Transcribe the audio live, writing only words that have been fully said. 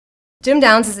Jim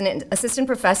Downs is an assistant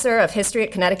professor of history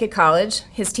at Connecticut College.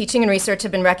 His teaching and research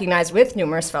have been recognized with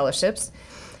numerous fellowships.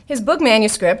 His book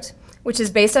manuscript, which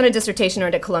is based on a dissertation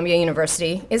earned at Columbia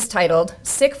University, is titled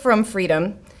Sick from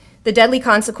Freedom: The Deadly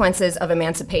Consequences of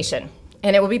Emancipation,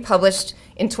 and it will be published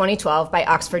in 2012 by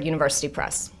Oxford University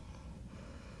Press.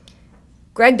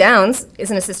 Greg Downs is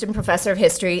an assistant professor of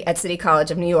history at City College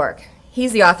of New York.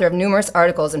 He's the author of numerous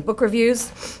articles and book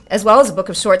reviews, as well as a book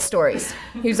of short stories.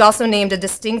 He was also named a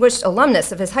distinguished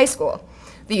alumnus of his high school,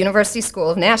 the University School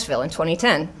of Nashville, in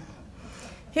 2010.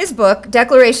 His book,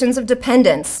 Declarations of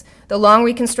Dependence: The Long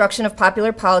Reconstruction of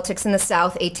Popular Politics in the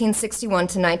South, 1861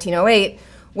 to 1908,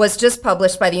 was just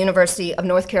published by the University of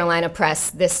North Carolina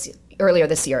Press earlier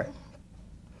this year.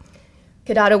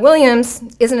 Kidada Williams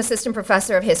is an assistant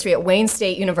professor of history at Wayne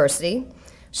State University.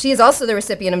 She is also the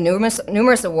recipient of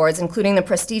numerous awards, including the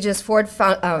prestigious Ford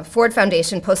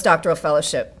Foundation Postdoctoral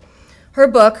Fellowship. Her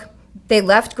book, They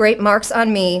Left Great Marks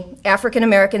on Me: African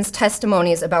Americans'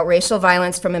 Testimonies About Racial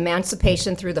Violence from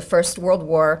Emancipation Through the First World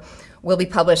War, will be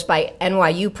published by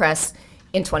NYU Press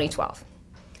in 2012.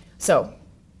 So,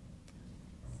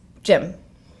 Jim.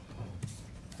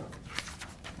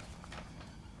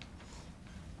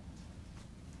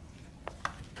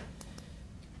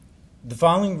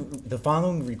 The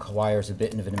following requires a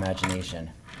bit of an imagination,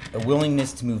 a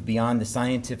willingness to move beyond the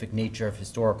scientific nature of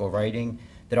historical writing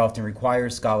that often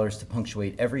requires scholars to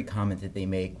punctuate every comment that they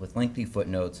make with lengthy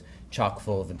footnotes chock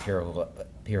full of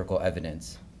empirical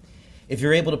evidence. If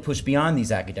you're able to push beyond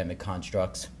these academic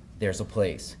constructs, there's a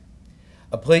place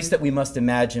that we must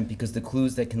imagine, because the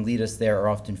clues that can lead us there are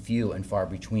often few and far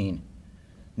between.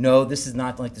 No, this is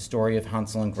not like the story of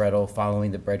Hansel and Gretel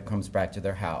following the breadcrumbs back to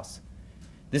their house.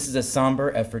 This is a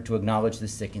somber effort to acknowledge the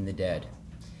sick and the dead.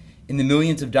 In the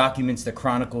millions of documents that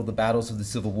chronicle the battles of the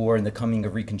Civil War and the coming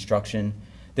of Reconstruction,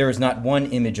 there is not one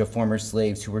image of former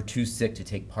slaves who were too sick to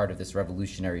take part of this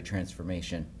revolutionary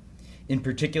transformation. In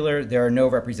particular, there are no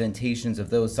representations of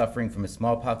those suffering from a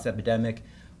smallpox epidemic,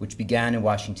 which began in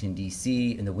Washington,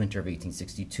 D.C. in the winter of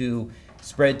 1862,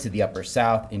 spread to the Upper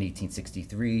South in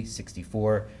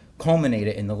 1863-64,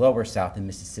 culminated in the Lower South in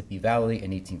Mississippi Valley in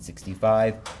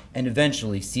 1865, and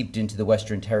eventually seeped into the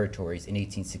Western Territories in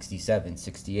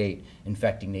 1867-68,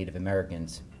 infecting Native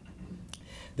Americans.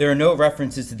 There are no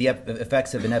references to the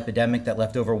effects of an epidemic that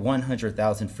left over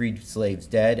 100,000 freed slaves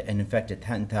dead and infected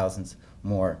 10,000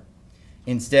 more.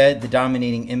 Instead, the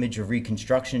dominating image of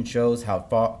Reconstruction shows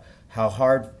hard-fought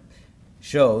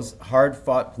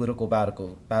political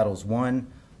battles won,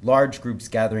 large groups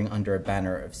gathering under a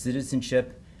banner of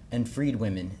citizenship, and freed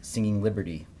women singing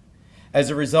liberty. As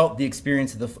a result, the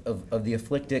experience of the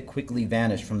afflicted quickly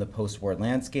vanished from the post-war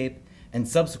landscape and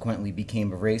subsequently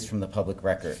became erased from the public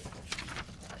record.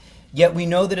 Yet we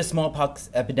know that a smallpox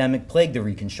epidemic plagued the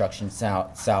Reconstruction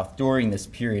South during this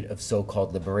period of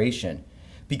so-called liberation,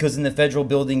 because in the federal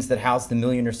buildings that house the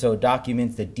million or so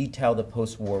documents that detail the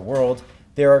post-war world,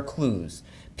 there are clues,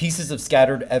 pieces of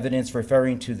scattered evidence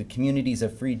referring to the communities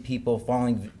of freed people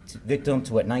falling victim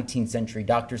to what 19th century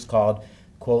doctors called,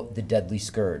 quote, the deadly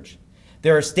scourge.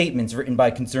 There are statements written by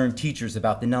concerned teachers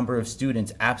about the number of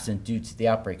students absent due to the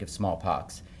outbreak of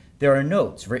smallpox. There are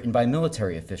notes written by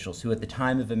military officials who at the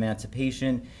time of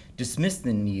emancipation dismissed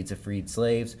the needs of freed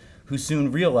slaves, who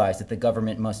soon realized that the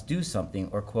government must do something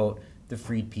or, quote, the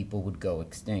freed people would go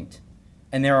extinct.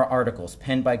 And there are articles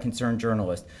penned by concerned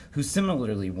journalists who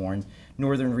similarly warned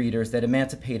Northern readers that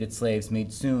emancipated slaves may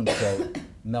soon, quote,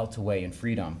 melt away in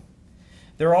freedom.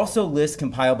 There are also lists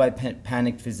compiled by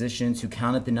panicked physicians who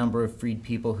counted the number of freed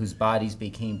people whose bodies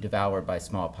became devoured by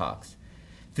smallpox.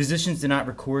 Physicians did not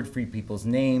record freed people's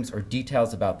names or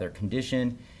details about their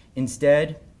condition.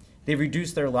 Instead, they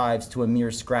reduced their lives to a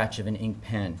mere scratch of an ink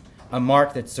pen, a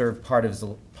mark that served part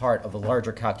of a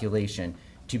larger calculation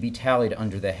to be tallied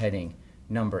under the heading,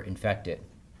 number infected.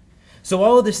 So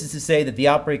all of this is to say that the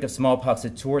outbreak of smallpox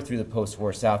that tore through the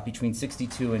post-war South between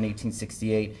 62 and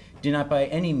 1868 did not by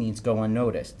any means go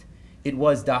unnoticed. It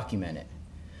was documented.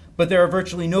 But there are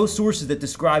virtually no sources that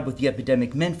describe what the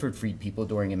epidemic meant for freed people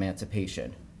during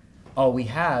emancipation. All we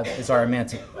have is our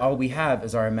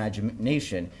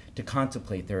imagination to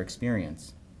contemplate their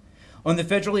experience. On the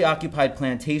federally occupied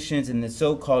plantations in the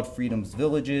so-called freedoms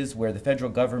villages where the federal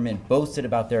government boasted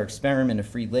about their experiment of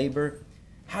free labor,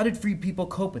 how did freed people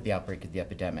cope with the outbreak of the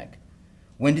epidemic?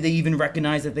 When did they even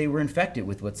recognize that they were infected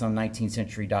with what some 19th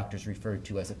century doctors referred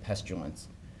to as a pestilence?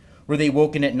 Were they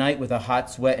woken at night with a hot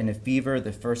sweat and a fever,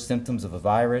 the first symptoms of a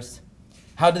virus?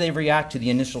 How did they react to the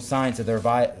initial signs of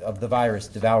the virus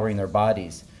devouring their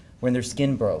bodies, when their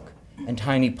skin broke and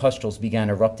tiny pustules began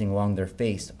erupting along their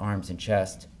face, arms, and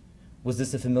chest? Was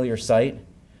this a familiar sight?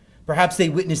 Perhaps they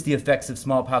witnessed the effects of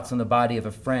smallpox on the body of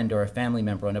a friend or a family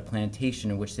member on a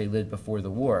plantation in which they lived before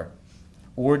the war.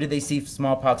 Or did they see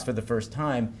smallpox for the first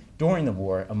time during the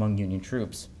war among Union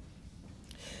troops?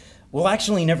 We'll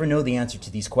actually never know the answer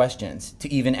to these questions.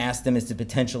 To even ask them is to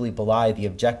potentially belie the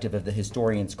objective of the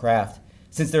historian's craft,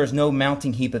 since there is no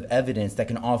mounting heap of evidence that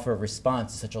can offer a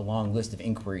response to such a long list of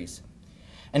inquiries.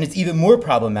 And it's even more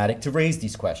problematic to raise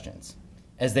these questions,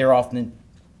 as they are often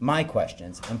my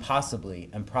questions, and possibly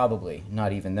and probably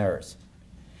not even theirs.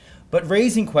 But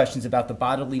raising questions about the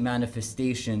bodily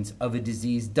manifestations of a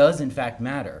disease does in fact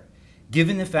matter,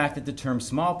 given the fact that the term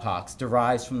smallpox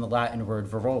derives from the Latin word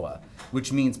varroa,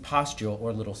 which means pustule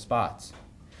or little spots.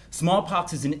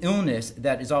 Smallpox is an illness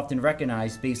that is often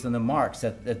recognized based on the marks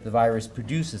that the virus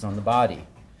produces on the body.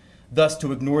 Thus,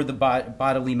 to ignore the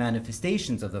bodily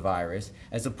manifestations of the virus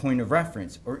as a point of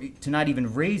reference, or to not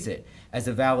even raise it as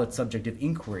a valid subject of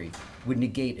inquiry, would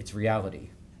negate its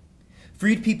reality.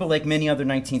 Freed people, like many other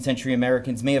 19th century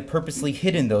Americans, may have purposely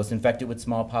hidden those infected with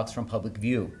smallpox from public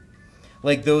view.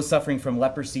 Like those suffering from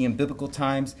leprosy in biblical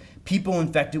times, people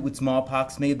infected with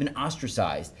smallpox may have been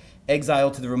ostracized,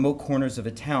 exiled to the remote corners of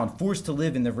a town, forced to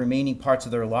live in the remaining parts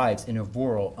of their lives in a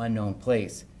rural, unknown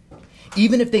place.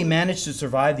 Even if they managed to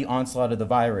survive the onslaught of the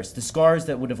virus, the scars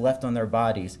that would have left on their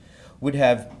bodies would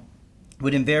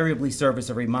invariably serve as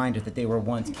a reminder that they were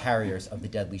once carriers of the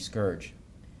deadly scourge.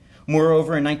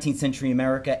 Moreover, in 19th century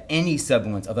America, any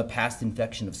semblance of a past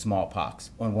infection of smallpox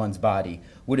on one's body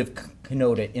would have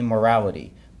connoted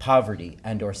immorality, poverty,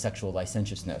 and/or sexual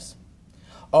licentiousness.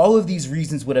 All of these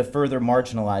reasons would have further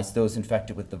marginalized those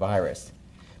infected with the virus.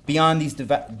 Beyond these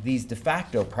de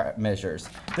facto measures,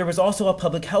 there was also a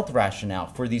public health rationale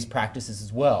for these practices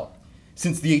as well.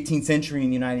 Since the 18th century in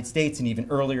the United States and even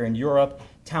earlier in Europe,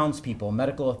 townspeople,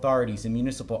 medical authorities, and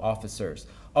municipal officers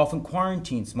often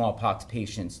quarantined smallpox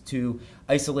patients to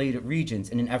isolated regions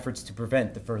in an effort to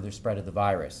prevent the further spread of the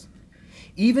virus.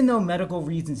 Even though medical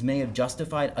reasons may have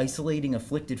justified isolating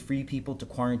afflicted free people to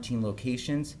quarantine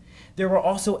locations, there were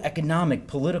also economic,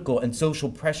 political, and social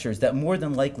pressures that more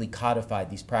than likely codified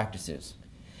these practices.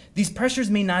 These pressures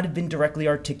may not have been directly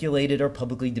articulated or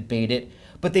publicly debated,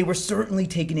 but they were certainly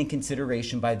taken in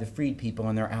consideration by the freed people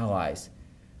and their allies.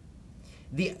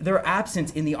 Their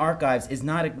absence in the archives is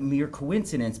not a mere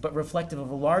coincidence, but reflective of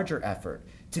a larger effort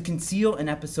to conceal an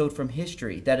episode from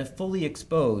history that, if fully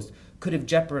exposed, could have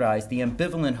jeopardized the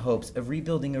ambivalent hopes of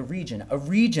rebuilding a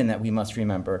region that we must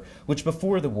remember, which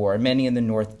before the war many in the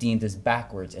North deemed as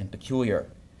backwards and peculiar.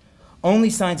 Only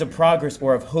signs of progress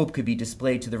or of hope could be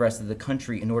displayed to the rest of the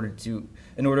country in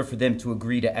order for them to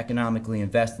agree to economically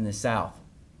invest in the South.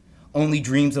 Only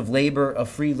dreams of labor, of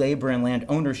free labor and land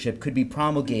ownership could be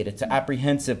promulgated to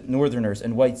apprehensive Northerners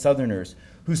and white Southerners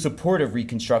whose support of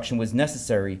Reconstruction was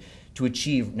necessary to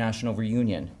achieve national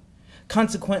reunion.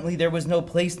 Consequently, there was no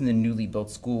place in the newly built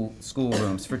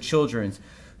schoolrooms for children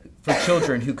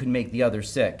who could make the other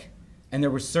sick. And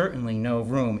there was certainly no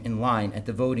room in line at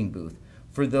the voting booth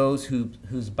for those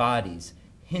whose bodies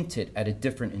hinted at a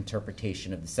different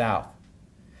interpretation of the South.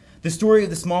 The story of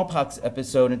the smallpox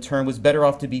episode, in turn, was better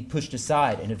off to be pushed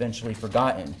aside and eventually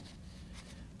forgotten.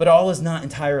 But all is not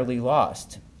entirely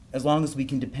lost, as long as we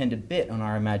can depend a bit on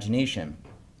our imagination.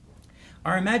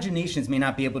 Our imaginations may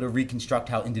not be able to reconstruct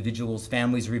how individuals,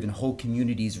 families, or even whole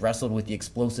communities wrestled with the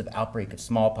explosive outbreak of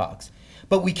smallpox,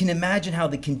 but we can imagine how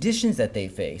the conditions that they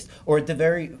faced, or at the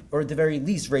very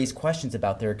least, raise questions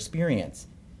about their experience.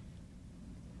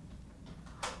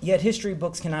 Yet history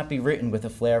books cannot be written with a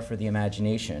flair for the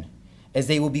imagination, as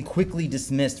they will be quickly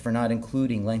dismissed for not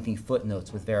including lengthy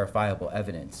footnotes with verifiable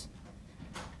evidence.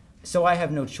 So I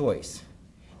have no choice.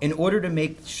 In order to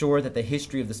make sure that the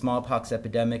history of the smallpox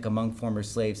epidemic among former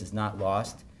slaves is not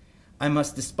lost, I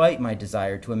must, despite my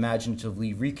desire to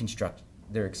imaginatively reconstruct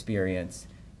their experience,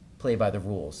 play by the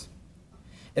rules.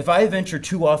 If I venture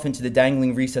too often to the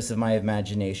dangling recess of my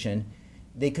imagination,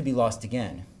 they could be lost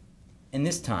again. And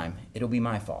this time, it'll be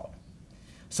my fault.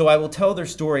 So I will tell their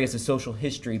story as a social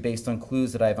history based on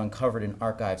clues that I have uncovered in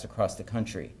archives across the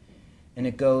country. And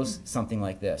it goes something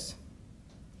like this.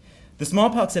 The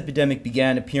smallpox epidemic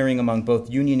began appearing among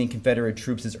both Union and Confederate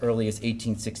troops as early as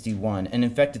 1861 and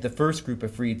infected the first group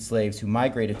of freed slaves who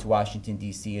migrated to Washington,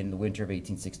 D.C. in the winter of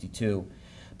 1862.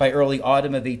 By early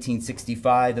autumn of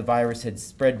 1865, the virus had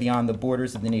spread beyond the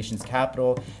borders of the nation's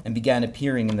capital and began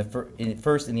appearing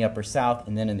first in the Upper South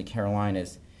and then in the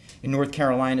Carolinas. In North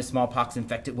Carolina, smallpox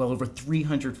infected well over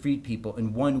 300 freed people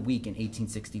in 1 week in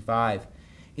 1865.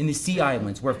 In the Sea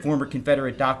Islands, where former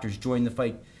Confederate doctors joined the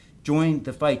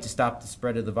fight to stop the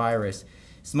spread of the virus,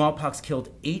 smallpox killed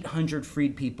 800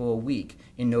 freed people a week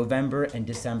in November and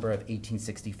December of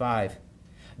 1865.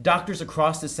 Doctors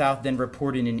across the South then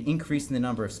reported an increase in the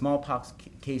number of smallpox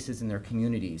cases in their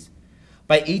communities.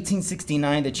 By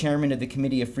 1869, the chairman of the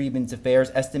Committee of Freedmen's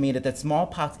Affairs estimated that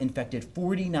smallpox infected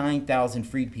 49,000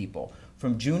 freed people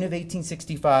from June of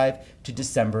 1865 to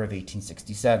December of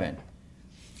 1867.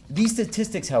 These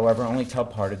statistics, however, only tell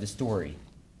part of the story.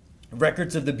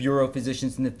 Records of the Bureau of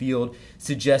Physicians in the field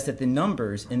suggest that the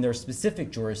numbers in their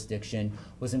specific jurisdiction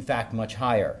was in fact much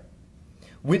higher.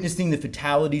 Witnessing the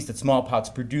fatalities that smallpox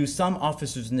produced, some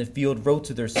officers in the field wrote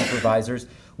to their supervisors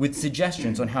with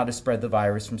suggestions on how to spread the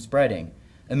virus from spreading.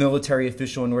 A military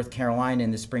official in North Carolina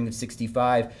in the spring of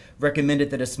 '65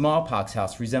 recommended that a smallpox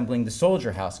house resembling the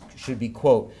soldier house should be,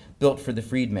 quote, built for the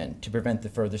freedmen to prevent the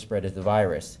further spread of the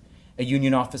virus. A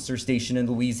Union officer stationed in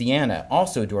Louisiana,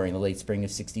 also during the late spring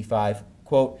of '65,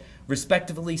 quote,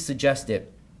 respectively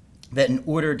suggested that in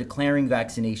order declaring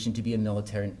vaccination to be a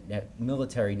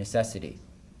military necessity.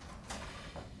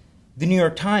 The New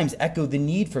York Times echoed the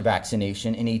need for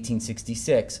vaccination in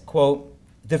 1866, quote,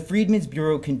 the Freedmen's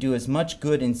Bureau can do as much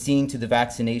good in seeing to the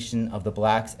vaccination of the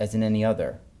blacks as in any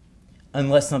other.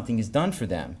 Unless something is done for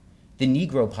them, the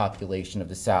Negro population of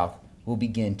the South will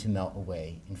begin to melt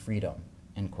away in freedom,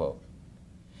 end quote.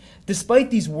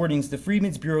 Despite these warnings, the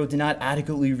Freedmen's Bureau did not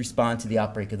adequately respond to the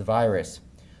outbreak of the virus.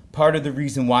 Part of the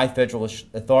reason why federal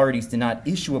authorities did not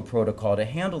issue a protocol to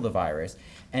handle the virus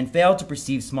and failed to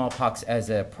perceive smallpox as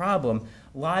a problem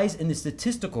lies in the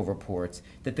statistical reports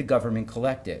that the government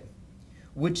collected,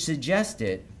 which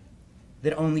suggested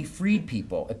that only freed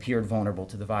people appeared vulnerable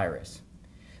to the virus.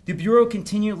 The Bureau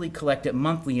continually collected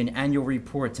monthly and annual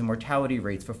reports and mortality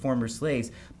rates for former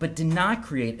slaves, but did not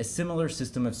create a similar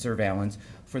system of surveillance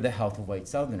for the health of white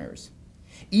Southerners.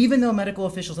 Even though medical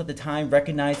officials at the time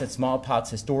recognized that smallpox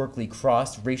historically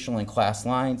crossed racial and class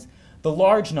lines, the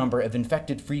large number of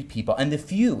infected free people and the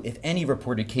few, if any,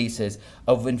 reported cases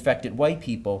of infected white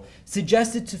people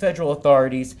suggested to federal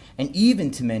authorities, and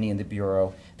even to many in the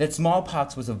Bureau, that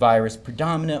smallpox was a virus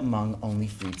predominant among only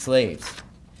freed slaves.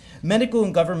 Medical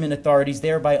and government authorities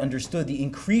thereby understood the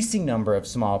increasing number of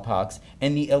smallpox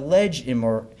and the alleged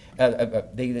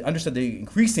they understood the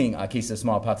increasing cases of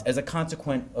smallpox as a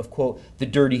consequence of, quote, the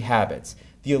dirty habits,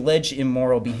 the alleged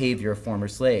immoral behavior of former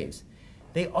slaves.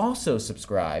 They also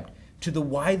subscribed to the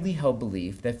widely held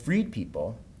belief that freed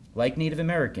people, like Native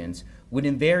Americans, would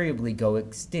invariably go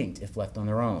extinct if left on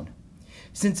their own.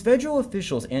 Since federal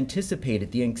officials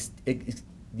anticipated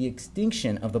the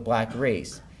extinction of the black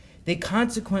race, they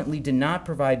consequently did not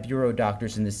provide Bureau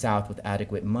doctors in the South with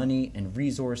adequate money and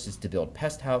resources to build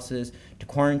pest houses, to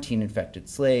quarantine infected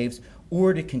slaves,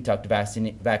 or to conduct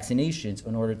vaccinations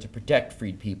in order to protect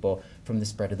freed people from the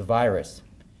spread of the virus.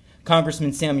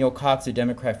 Congressman Samuel Cox, a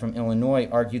Democrat from Illinois,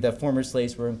 argued that former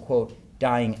slaves were, quote,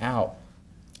 dying out.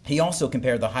 He also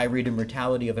compared the high rate of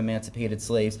mortality of emancipated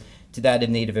slaves to that of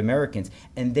Native Americans,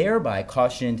 and thereby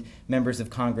cautioned members of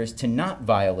Congress to not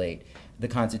violate the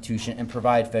Constitution and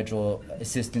provide federal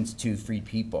assistance to freed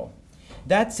people.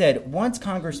 That said, once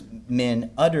congressmen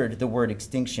uttered the word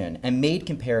extinction and made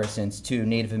comparisons to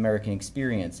Native American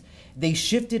experience, they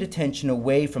shifted attention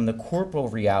away from the corporal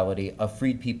reality of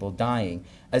freed people dying,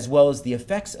 as well as the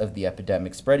effects of the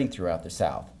epidemic spreading throughout the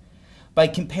South. By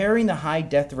comparing the high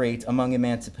death rates among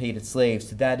emancipated slaves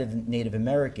to that of Native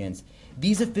Americans,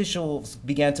 these officials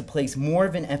began to place more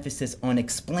of an emphasis on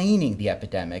explaining the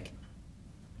epidemic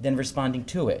than responding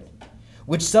to it,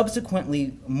 which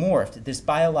subsequently morphed this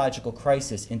biological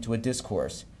crisis into a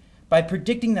discourse. By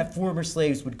predicting that former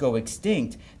slaves would go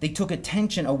extinct, they took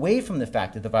attention away from the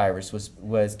fact that the virus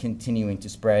was continuing to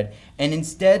spread and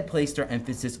instead placed their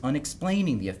emphasis on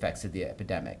explaining the effects of the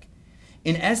epidemic.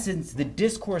 In essence, the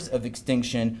discourse of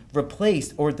extinction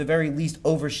replaced, or at the very least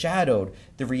overshadowed,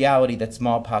 the reality that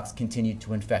smallpox continued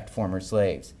to infect former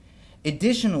slaves.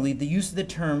 Additionally, the use of the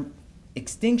term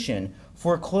extinction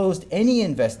foreclosed any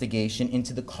investigation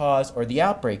into the cause or the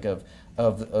outbreak of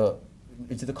the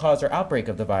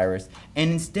virus,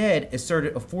 and instead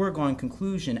asserted a foregone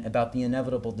conclusion about the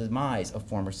inevitable demise of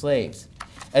former slaves.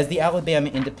 As the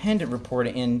Alabama Independent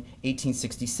reported in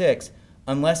 1866,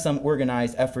 unless some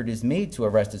organized effort is made to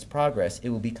arrest its progress, it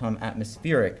will become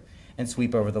atmospheric and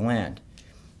sweep over the land.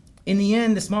 In the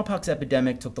end, the smallpox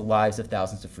epidemic took the lives of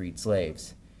thousands of freed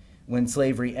slaves, when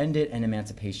slavery ended and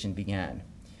emancipation began.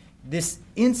 This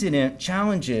epidemic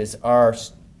challenges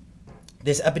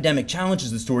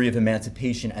the story of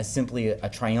emancipation as simply a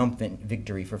triumphant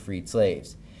victory for freed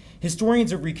slaves.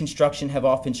 Historians of Reconstruction have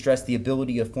often stressed the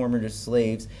ability of former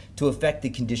slaves to affect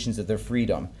the conditions of their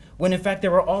freedom, when in fact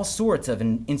there were all sorts of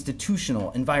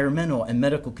institutional, environmental, and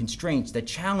medical constraints that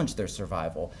challenged their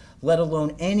survival, let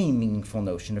alone any meaningful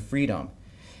notion of freedom.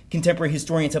 Contemporary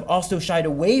historians have also shied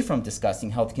away from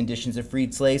discussing health conditions of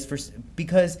freed slaves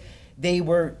because they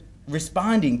were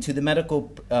responding to the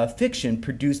medical fiction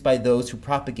produced by those who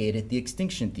propagated the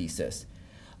extinction thesis.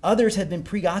 Others have been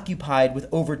preoccupied with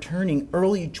overturning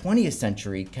early 20th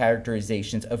century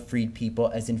characterizations of freed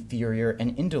people as inferior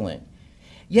and indolent.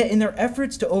 Yet in their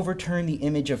efforts to overturn the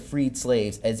image of freed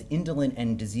slaves as indolent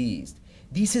and diseased,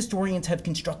 these historians have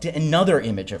constructed another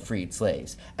image of freed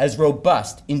slaves as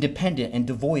robust, independent, and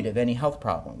devoid of any health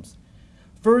problems.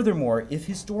 Furthermore, if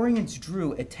historians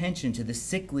drew attention to the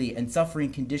sickly and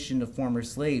suffering condition of former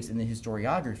slaves in the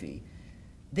historiography,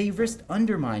 they risked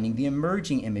undermining the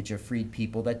emerging image of freed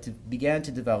people that began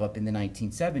to develop in the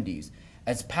 1970s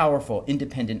as powerful,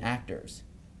 independent actors.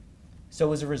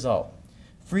 So as a result,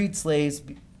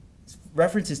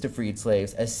 references to freed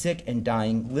slaves as sick and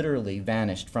dying literally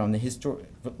vanished from the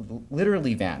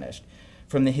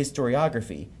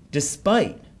historiography,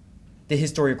 despite the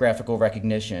historiographical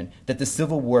recognition that the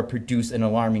Civil War produced an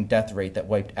alarming death rate that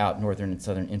wiped out northern and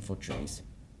southern infiltrees.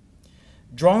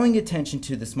 Drawing attention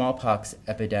to the smallpox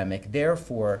epidemic,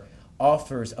 therefore,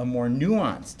 offers a more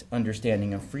nuanced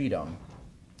understanding of freedom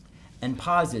and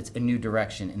posits a new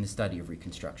direction in the study of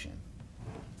Reconstruction.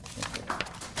 Thank you.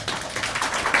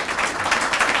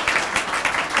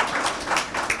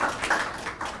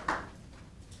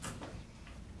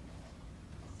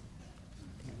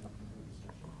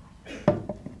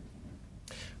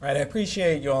 All right, I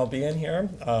appreciate you all being here.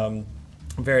 I'm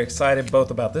very excited both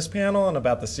about this panel and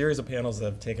about the series of panels that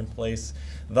have taken place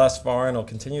thus far and will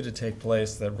continue to take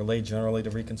place that relate generally to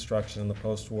Reconstruction in the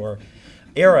post-war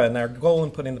era. And our goal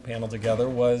in putting the panel together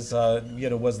was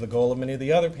the goal of many of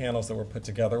the other panels that were put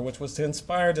together, which was to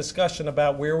inspire discussion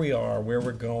about where we are, where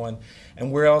we're going,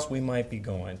 and where else we might be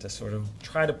going, to sort of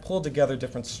try to pull together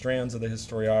different strands of the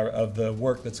history of the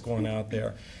work that's going out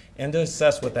there and to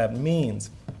assess what that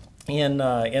means. In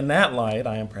that light,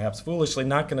 I am perhaps foolishly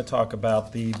not going to talk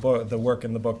about the work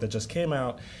in the book that just came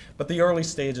out, but the early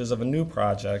stages of a new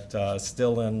project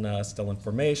still in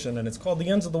formation, and it's called The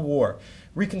Ends of the War,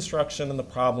 Reconstruction and the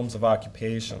Problems of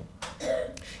Occupation.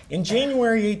 In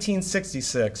January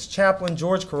 1866, Chaplain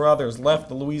George Carruthers left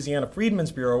the Louisiana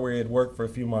Freedmen's Bureau, where he had worked for a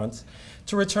few months,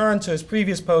 to return to his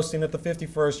previous posting at the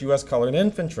 51st U.S. Colored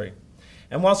Infantry.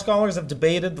 And while scholars have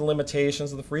debated the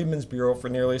limitations of the Freedmen's Bureau for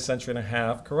nearly a century and a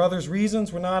half, Carruthers'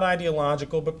 reasons were not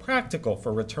ideological but practical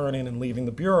for returning and leaving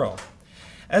the Bureau.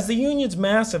 As the Union's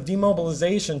massive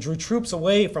demobilization drew troops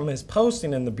away from his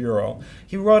posting in the Bureau,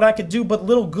 he wrote, "I could do but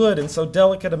little good in so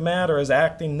delicate a matter as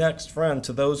acting next friend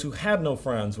to those who had no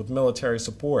friends with military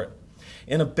support,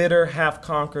 in a bitter,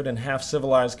 half-conquered, and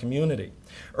half-civilized community.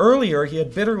 Earlier, he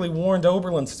had bitterly warned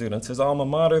Oberlin students, his alma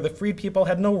mater, that freed people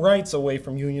had no rights away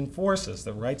from Union forces,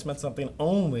 that rights meant something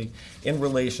only in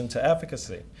relation to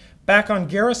efficacy. Back on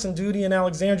garrison duty in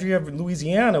Alexandria,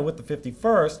 Louisiana with the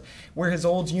 51st, where his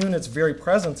old unit's very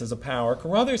presence is a power,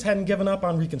 Carruthers hadn't given up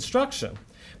on Reconstruction,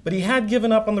 but he had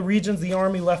given up on the regions the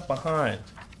Army left behind.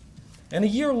 And a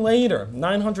year later,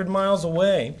 900 miles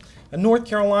away, a North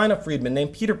Carolina freedman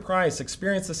named Peter Price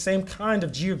experienced the same kind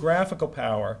of geographical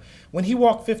power when he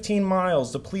walked 15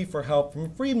 miles to plead for help from a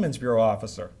Freedmen's Bureau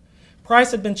officer.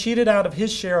 Price had been cheated out of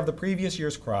his share of the previous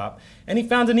year's crop, and he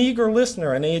found an eager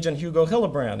listener in Agent Hugo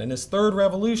Hildebrand in his third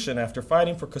revolution after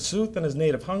fighting for Kossuth in his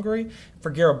native Hungary, for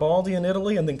Garibaldi in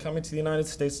Italy, and then coming to the United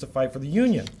States to fight for the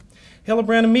Union.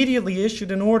 Hildebrand immediately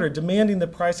issued an order demanding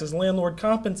that Price's landlord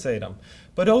compensate him.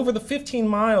 But over the 15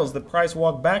 miles that Price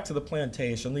walked back to the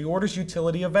plantation, the order's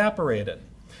utility evaporated.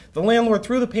 The landlord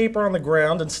threw the paper on the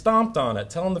ground and stomped on it,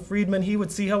 telling the freedman he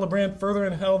would see Hildebrand further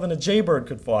in hell than a jaybird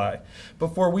could fly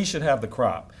before we should have the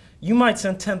crop. You might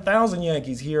send 10,000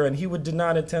 Yankees here, and he did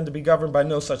not intend to be governed by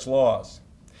no such laws.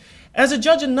 As a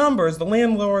judge of numbers, the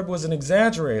landlord was an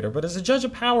exaggerator, but as a judge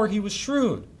of power, he was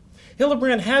shrewd.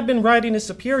 Hildebrand had been writing his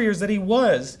superiors that he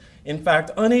was, in fact,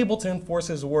 unable to enforce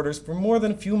his orders for more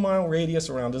than a few mile radius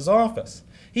around his office.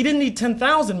 He didn't need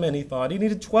 10,000 men, he thought. He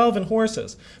needed 12 and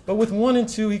horses. But with 1 and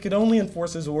 2, he could only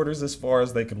enforce his orders as far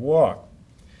as they could walk.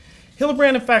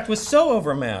 Hildebrand, in fact, was so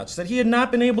overmatched that he had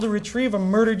not been able to retrieve a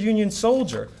murdered Union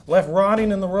soldier left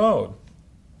rotting in the road.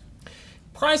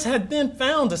 Price had then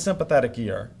found a sympathetic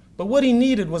ear, but what he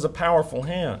needed was a powerful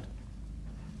hand.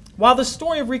 While the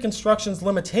story of Reconstruction's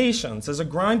limitations is a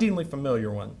grindingly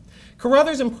familiar one,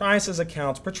 Carruthers and Price's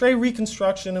accounts portray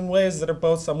Reconstruction in ways that are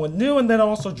both somewhat new and that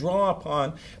also draw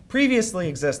upon previously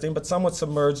existing but somewhat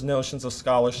submerged notions of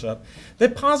scholarship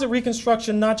that posit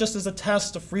Reconstruction not just as a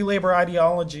test of free labor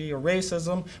ideology or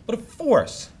racism, but of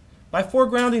force By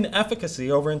foregrounding efficacy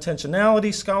over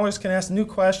intentionality, scholars can ask new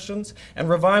questions and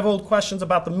revive old questions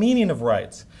about the meaning of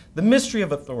rights, the mystery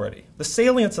of authority, the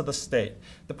salience of the state,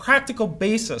 the practical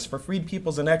basis for freed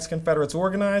peoples and ex-Confederates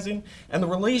organizing, and the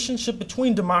relationship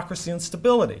between democracy and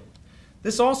stability.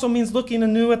 This also means looking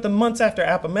anew at the months after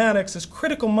Appomattox as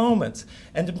critical moments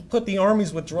and to put the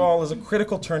Army's withdrawal as a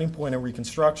critical turning point in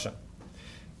Reconstruction.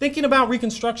 Thinking about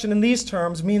Reconstruction in these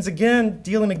terms means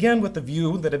dealing again with the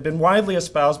view that had been widely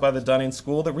espoused by the Dunning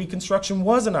School that Reconstruction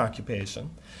was an occupation,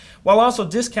 while also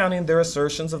discounting their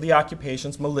assertions of the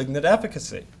occupation's malignant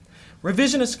efficacy.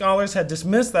 Revisionist scholars had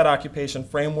dismissed that occupation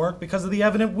framework because of the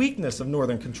evident weakness of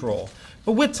Northern control.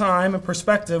 But with time and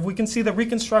perspective, we can see that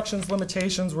Reconstruction's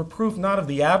limitations were proof not of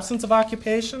the absence of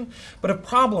occupation, but of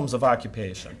problems of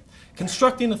occupation.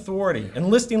 Constructing authority,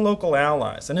 enlisting local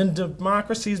allies, and in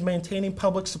democracies maintaining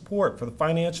public support for the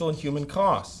financial and human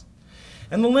costs.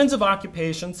 And the lens of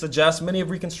occupation suggests many of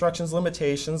Reconstruction's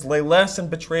limitations lay less in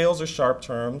betrayals or sharp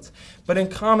terms, but in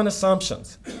common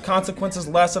assumptions, consequences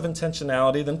less of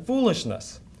intentionality than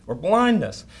foolishness or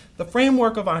blindness. The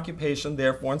framework of occupation,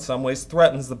 therefore, in some ways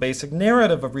threatens the basic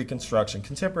narrative of Reconstruction,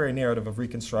 contemporary narrative of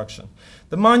Reconstruction.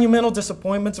 The monumental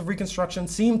disappointments of Reconstruction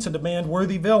seem to demand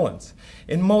worthy villains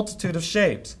in multitude of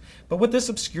shapes. But what this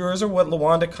obscures are what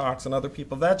LaWanda Cox and other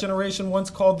people of that generation once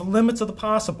called the limits of the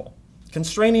possible.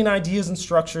 Constraining ideas and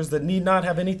structures that need not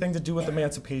have anything to do with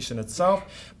emancipation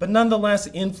itself, but nonetheless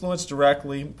influence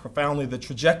directly, profoundly the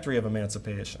trajectory of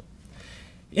emancipation.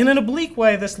 In an oblique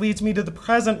way, this leads me to the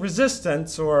present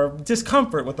resistance or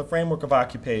discomfort with the framework of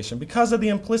occupation because of the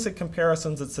implicit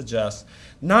comparisons it suggests,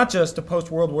 not just to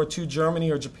post-World War II Germany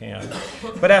or Japan,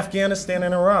 but Afghanistan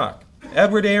and Iraq.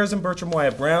 Edward Ayers and Bertram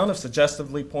Wyatt Brown have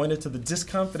suggestively pointed to the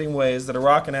discomforting ways that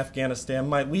Iraq and Afghanistan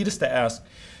might lead us to ask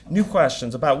new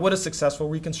questions about what a successful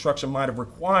Reconstruction might have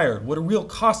required, what a real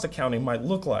cost accounting might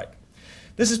look like.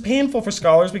 This is painful for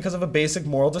scholars because of a basic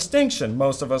moral distinction.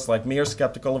 Most of us, like me, are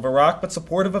skeptical of Iraq, but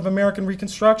supportive of American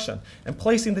Reconstruction. And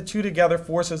placing the two together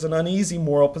forces an uneasy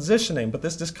moral positioning. But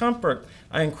this discomfort,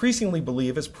 I increasingly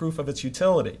believe, is proof of its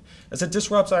utility, as it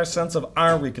disrupts our sense of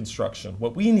our Reconstruction,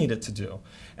 what we need it to do,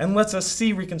 and lets us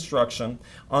see Reconstruction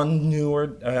on new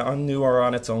or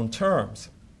on its own terms.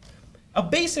 A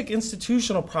basic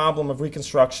institutional problem of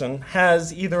Reconstruction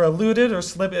has either eluded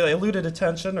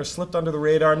attention or slipped under the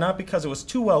radar, not because it was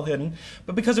too well hidden,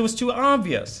 but because it was too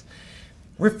obvious,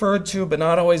 referred to but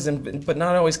not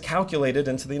always calculated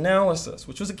into the analysis,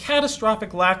 which was a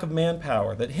catastrophic lack of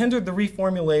manpower that hindered the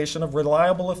reformulation of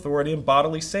reliable authority and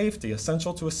bodily safety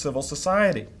essential to a civil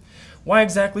society. Why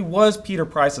exactly was Peter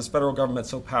Price's federal government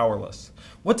so powerless?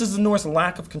 What does the North's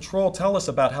lack of control tell us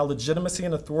about how legitimacy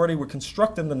and authority were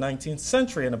constructed in the 19th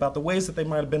century and about the ways that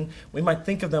we might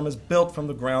think of them as built from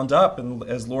the ground up, and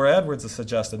as Laura Edwards has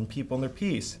suggested in People and Their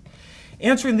Peace?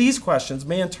 Answering these questions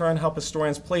may in turn help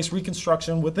historians place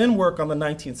Reconstruction within work on the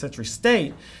 19th century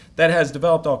state that has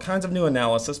developed all kinds of new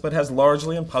analysis but has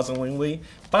largely and puzzlingly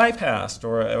bypassed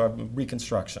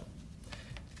Reconstruction.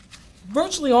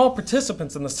 Virtually all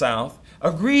participants in the South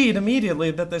agreed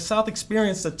immediately that the South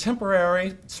experienced a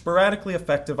temporary, sporadically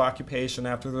effective occupation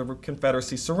after the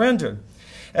Confederacy surrendered.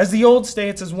 As the old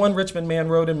states, as one Richmond man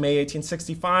wrote in May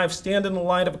 1865, stand in the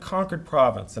light of a conquered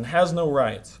province and has no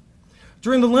rights.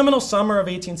 During the liminal summer of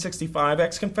 1865,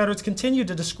 ex-Confederates continued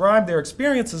to describe their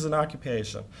experiences in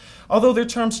occupation, although their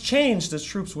terms changed as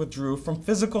troops withdrew from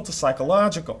physical to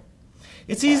psychological.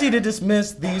 It's easy to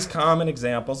dismiss these common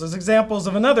examples as examples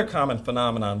of another common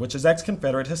phenomenon, which is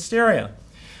ex-Confederate hysteria.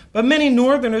 But many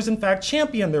Northerners, in fact,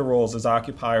 championed their roles as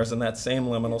occupiers in that same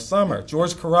liminal summer.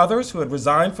 George Carruthers, who had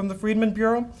resigned from the Freedmen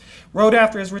Bureau, wrote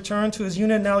after his return to his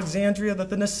unit in Alexandria that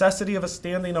the necessity of a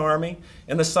standing army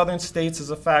in the southern states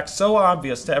is a fact so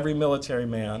obvious to every military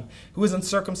man who is in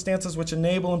circumstances which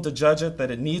enable him to judge it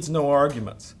that it needs no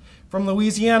arguments. From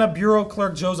Louisiana, Bureau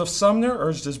Clerk Joseph Sumner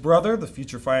urged his brother, the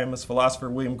future famous philosopher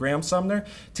William Graham Sumner,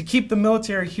 to keep the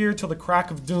military here till the crack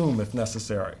of doom if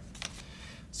necessary.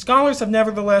 Scholars have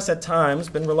nevertheless at times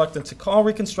been reluctant to call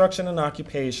Reconstruction an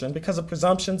occupation because of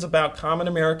presumptions about common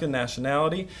American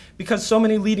nationality, because so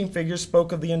many leading figures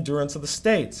spoke of the endurance of the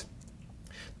states.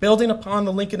 Building upon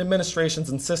the Lincoln administration's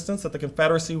insistence that the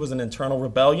Confederacy was an internal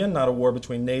rebellion, not a war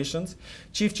between nations,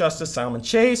 Chief Justice Salmon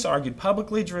Chase argued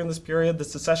publicly during this period that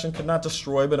secession could not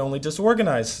destroy but only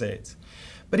disorganize states.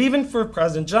 But even for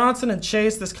President Johnson and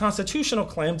Chase, this constitutional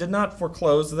claim did not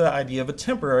foreclose the idea of a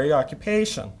temporary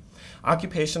occupation.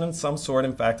 Occupation in some sort,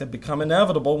 in fact, had become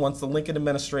inevitable once the Lincoln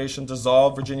administration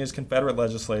dissolved Virginia's Confederate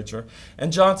legislature,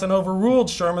 and Johnson overruled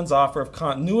Sherman's offer of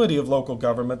continuity of local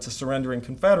government to surrendering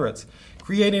Confederates,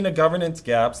 creating a governance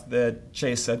gap that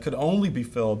Chase said could only be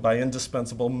filled by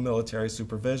indispensable military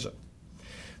supervision.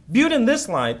 Viewed in this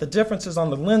light, the differences on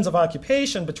the lens of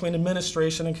occupation between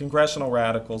administration and congressional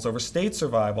radicals over state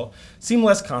survival seem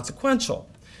less consequential.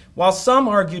 While some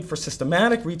argued for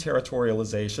systematic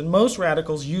reterritorialization, most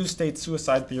radicals used state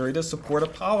suicide theory to support a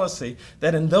policy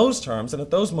that in those terms and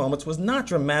at those moments was not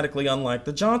dramatically unlike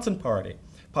the Johnson Party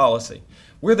policy.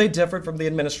 Where they differed from the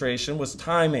administration was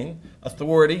timing,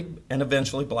 authority, and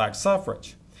eventually black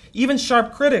suffrage. Even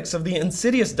sharp critics of the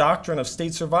insidious doctrine of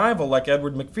state survival, like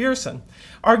Edward McPherson,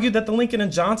 argued that the Lincoln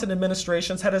and Johnson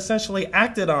administrations had essentially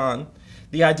acted on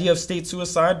the idea of state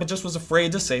suicide, but just was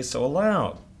afraid to say so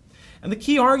aloud. And the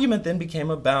key argument then became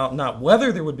about not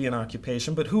whether there would be an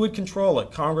occupation, but who would control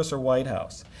it, Congress or White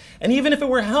House. And even if it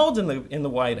were held in the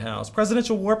White House,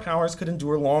 presidential war powers could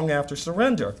endure long after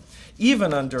surrender,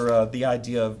 even under the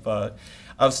idea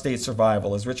of state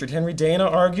survival. As Richard Henry Dana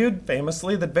argued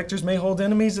famously, that victors may hold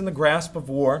enemies in the grasp of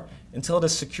war until it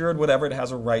has secured whatever it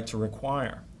has a right to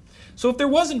require. So if there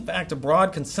was in fact a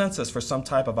broad consensus for some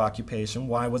type of occupation,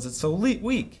 why was it so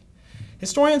weak?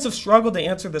 Historians have struggled to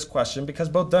answer this question because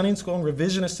both Dunning School and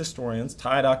revisionist historians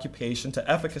tied occupation to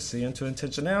efficacy and to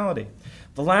intentionality.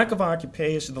 The lack of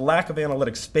occupation, the lack of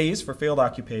analytic space for failed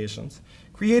occupations,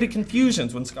 created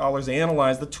confusions when scholars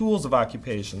analyzed the tools of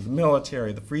occupation, the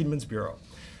military, the Freedmen's Bureau.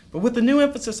 But with the new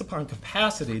emphasis upon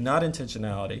capacity, not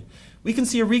intentionality, we can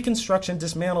see a Reconstruction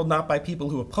dismantled not by people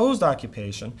who opposed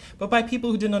occupation, but by people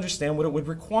who didn't understand what it would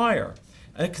require.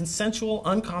 A consensual,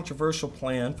 uncontroversial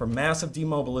plan for massive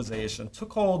demobilization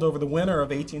took hold over the winter of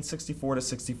 1864 to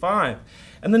 65,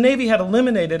 and the Navy had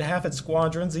eliminated half its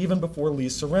squadrons even before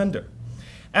Lee's surrender.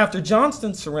 After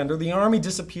Johnston's surrender, the Army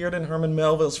disappeared, in Herman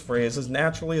Melville's phrase, as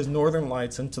naturally as northern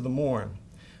lights into the morn.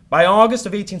 By August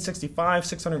of 1865,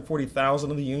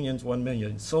 640,000 of the Union's 1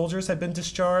 million soldiers had been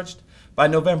discharged. By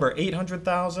November,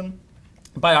 800,000.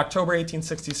 By October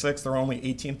 1866, there were only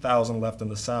 18,000 left in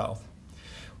the South.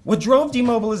 What drove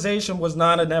demobilization was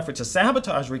not an effort to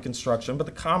sabotage Reconstruction, but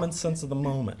the common sense of the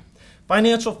moment.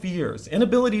 Financial fears,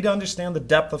 inability to understand the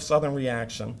depth of Southern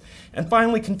reaction, and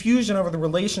finally confusion over the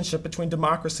relationship between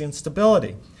democracy and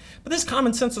stability. But this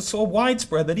common sense was so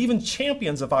widespread that even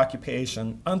champions of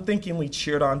occupation unthinkingly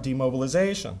cheered on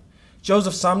demobilization.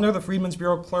 Joseph Sumner, the Freedmen's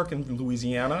Bureau clerk in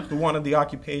Louisiana, who wanted the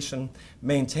occupation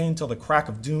maintained till the crack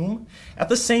of doom, at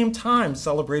the same time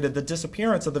celebrated the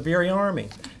disappearance of the very army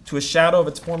to a shadow of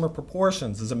its former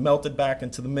proportions as it melted back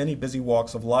into the many busy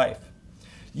walks of life.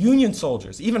 Union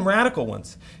soldiers, even radical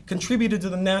ones, contributed to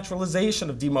the naturalization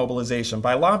of demobilization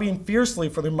by lobbying fiercely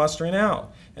for their mustering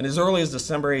out. And as early as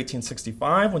December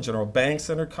 1865, when General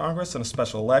Banks entered Congress in a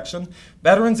special election,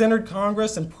 veterans entered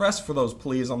Congress and pressed for those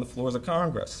pleas on the floors of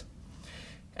Congress.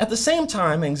 At the same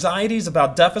time, anxieties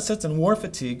about deficits and war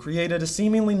fatigue created a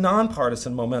seemingly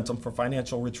nonpartisan momentum for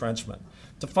financial retrenchment.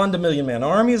 To fund a million-man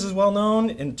army, as is well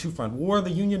known, in the two-front war, the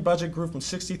Union budget grew from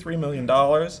 $63 million in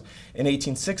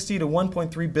 1860 to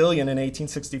 $1.3 billion in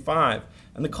 1865,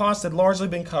 and the cost had largely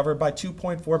been covered by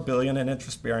 $2.4 billion in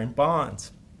interest-bearing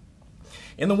bonds.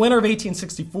 In the winter of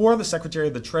 1864, the Secretary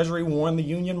of the Treasury warned the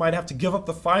Union might have to give up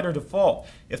the fight or default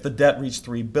if the debt reached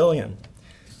 $3 billion.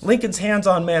 Lincoln's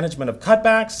hands-on management of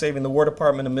cutbacks, saving the War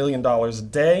Department $1 million a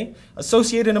day,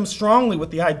 associated him strongly with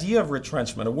the idea of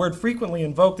retrenchment, a word frequently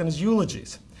invoked in his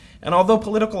eulogies. And although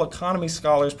political economy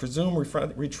scholars presume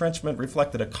retrenchment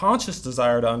reflected a conscious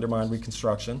desire to undermine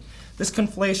Reconstruction, this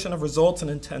conflation of results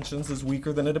and intentions is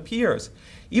weaker than it appears.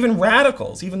 Even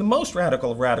radicals, even the most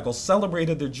radical of radicals,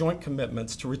 celebrated their joint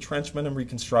commitments to retrenchment and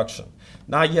Reconstruction,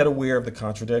 not yet aware of the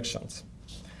contradictions.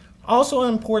 Also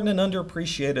important and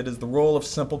underappreciated is the role of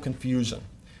simple confusion.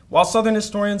 While Southern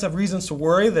historians have reasons to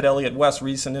worry that Elliott West's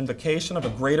recent invocation of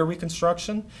a greater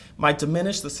Reconstruction might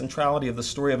diminish the centrality of the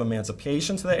story of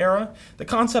emancipation to the era, the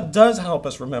concept does help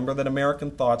us remember that American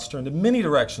thoughts turned in many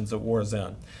directions at war's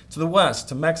end, to the West,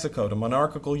 to Mexico, to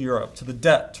monarchical Europe, to the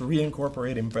debt, to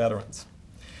reincorporating veterans.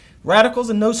 Radicals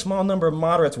and no small number of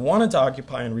moderates wanted to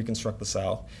occupy and reconstruct the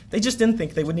South. They just didn't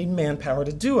think they would need manpower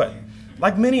to do it.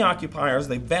 Like many occupiers,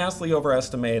 they vastly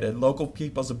overestimated local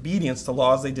people's obedience to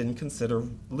laws they didn't consider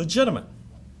legitimate.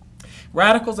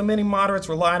 Radicals and many moderates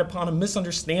relied upon a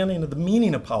misunderstanding of the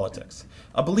meaning of politics,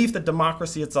 a belief that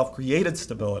democracy itself created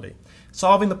stability,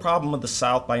 solving the problem of the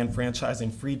South by enfranchising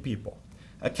freed people.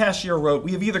 A cashier wrote,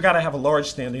 "We have either got to have a large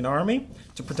standing army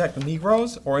to protect the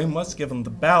Negroes, or we must give them the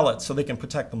ballot so they can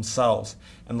protect themselves."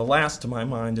 And the last, to my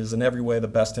mind, is in every way the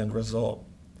best end result.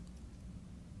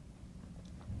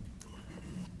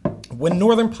 When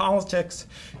Northern politics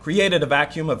created a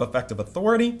vacuum of effective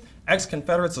authority,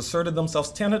 ex-Confederates asserted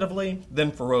themselves tentatively,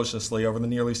 then ferociously over the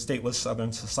nearly stateless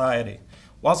Southern society.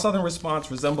 While Southern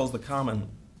response resembles the common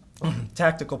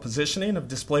tactical positioning of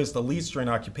displaced elites during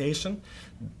occupation,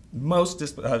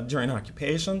 during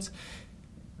occupations,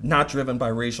 not driven by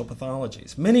racial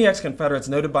pathologies. Many ex-Confederates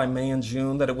noted by May and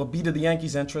June that it will be to the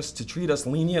Yankees' interest to treat us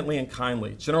leniently and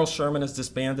kindly. General Sherman has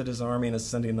disbanded his army and is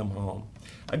sending them home.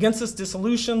 Against this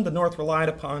dissolution, the North relied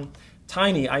upon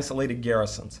tiny, isolated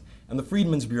garrisons and the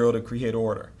Freedmen's Bureau to create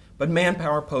order. But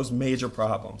manpower posed major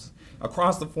problems.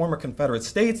 Across the former Confederate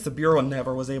states, the Bureau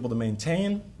never was able to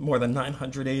maintain more than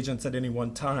 900 agents at any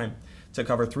one time to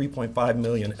cover 3.5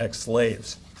 million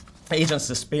ex-slaves. Agents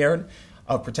despaired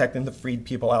of protecting the freed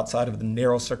people outside of the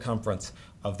narrow circumference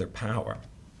of their power.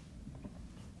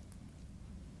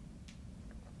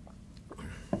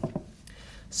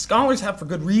 Scholars have, for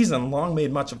good reason, long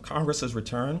made much of Congress's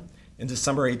return in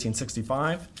December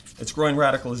 1865, its growing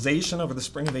radicalization over the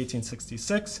spring of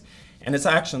 1866, and its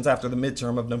actions after the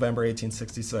midterm of November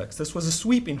 1866. This was a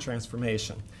sweeping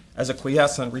transformation, as a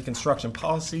quiescent Reconstruction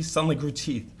policy suddenly grew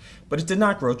teeth, but it did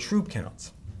not grow troop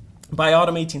counts. By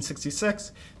autumn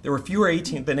 1866, there were fewer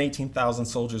than 18,000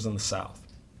 soldiers in the South.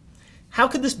 How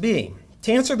could this be?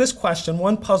 To answer this question,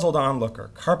 one puzzled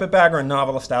onlooker, carpetbagger and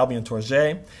novelist Albion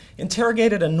Tourget,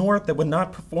 interrogated a North that would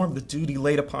not perform the duty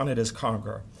laid upon it as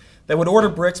conqueror, that would order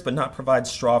bricks but not provide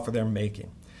straw for their making.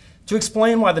 To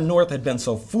explain why the North had been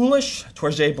so foolish,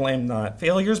 Tourget blamed not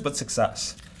failures but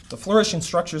success. The flourishing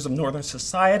structures of Northern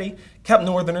society kept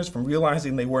Northerners from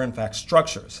realizing they were in fact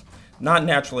structures, not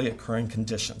naturally occurring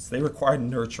conditions. They required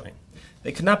nurturing.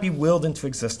 They could not be willed into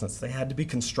existence. They had to be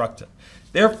constructed.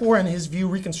 Therefore, in his view,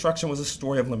 Reconstruction was a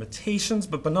story of limitations,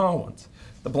 but banal ones.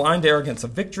 The blind arrogance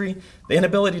of victory, the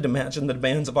inability to imagine the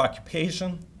demands of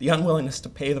occupation, the unwillingness to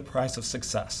pay the price of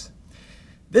success.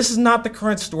 This is not the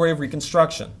current story of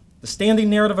Reconstruction. The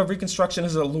standing narrative of Reconstruction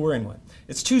is an alluring one.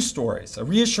 It's two stories, a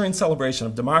reassuring celebration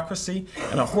of democracy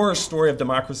and a horror story of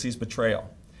democracy's betrayal.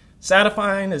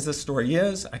 Satisfying as this story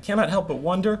is, I cannot help but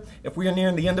wonder if we are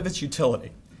nearing the end of its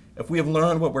utility, if we have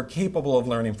learned what we're capable of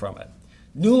learning from it.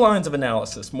 New lines of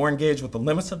analysis, more engaged with the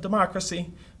limits of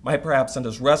democracy, might perhaps send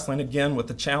us wrestling again with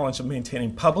the challenge of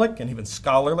maintaining public and even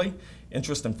scholarly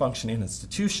interest in functioning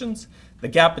institutions, the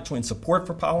gap between support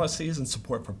for policies and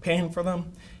support for paying for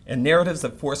them, and narratives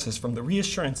that force us from the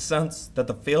reassuring sense that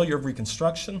the failure of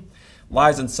Reconstruction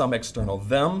lies in some external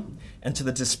them, and to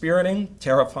the dispiriting,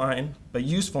 terrifying, but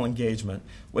useful engagement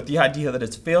with the idea that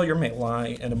its failure may lie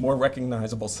in a more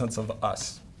recognizable sense of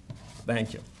us.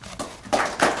 Thank you.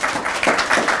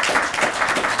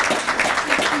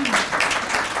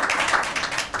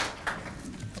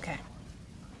 Okay.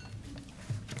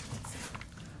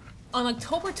 On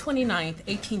October 29,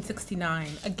 1869,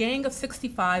 a gang of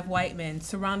 65 white men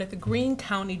surrounded the Greene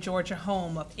County, Georgia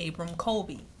home of Abram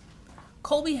Colby.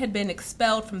 Colby had been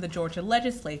expelled from the Georgia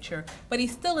legislature, but he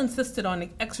still insisted on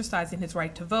exercising his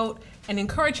right to vote and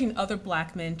encouraging other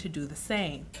black men to do the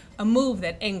same, a move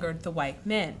that angered the white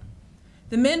men.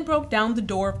 The men broke down the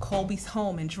door of Colby's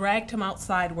home and dragged him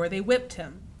outside where they whipped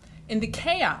him. In the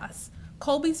chaos,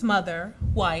 Colby's mother,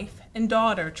 wife, and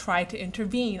daughter tried to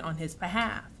intervene on his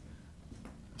behalf.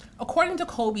 According to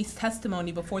Colby's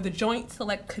testimony before the Joint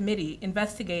Select Committee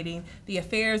investigating the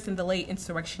affairs in the late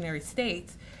insurrectionary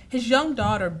states, his young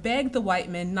daughter begged the white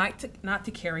men not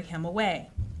to carry him away.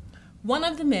 One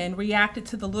of the men reacted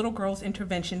to the little girl's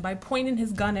intervention by pointing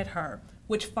his gun at her,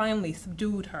 which finally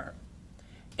subdued her.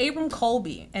 Abram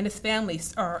Colby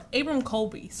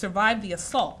survived the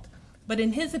assault, but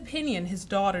in his opinion, his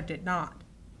daughter did not.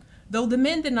 Though the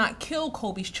men did not kill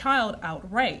Colby's child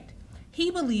outright,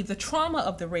 he believed the trauma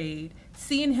of the raid,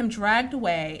 seeing him dragged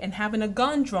away and having a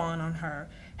gun drawn on her,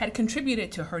 had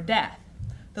contributed to her death.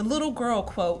 The little girl,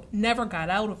 quote, never got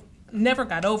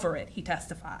over it, he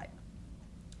testified.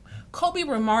 Colby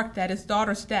remarked that his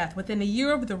daughter's death within a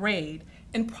year of the raid,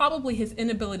 and probably his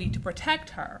inability to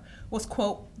protect her, was,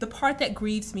 quote, the part that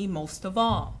grieves me most of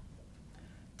all.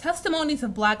 Testimonies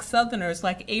of black Southerners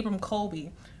like Abram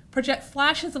Colby project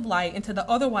flashes of light into the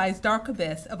otherwise dark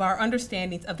abyss of our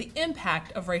understandings of the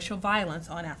impact of racial violence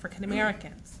on African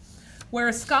Americans.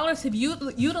 Whereas scholars have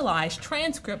utilized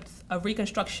transcripts of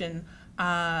Reconstruction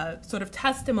sort of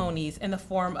testimonies in the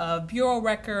form of bureau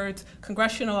records,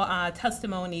 congressional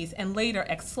testimonies, and later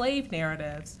ex-slave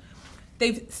narratives,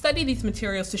 they've studied these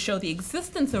materials to show the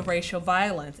existence of racial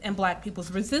violence and black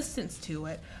people's resistance to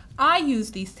it. I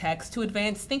use these texts to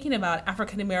advance thinking about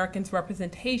African Americans'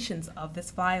 representations of this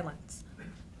violence.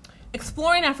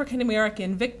 Exploring African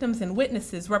American victims and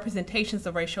witnesses' representations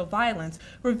of racial violence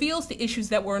reveals the issues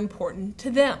that were important to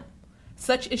them.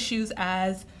 such issues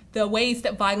as the ways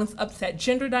that violence upset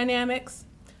gender dynamics,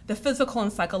 the physical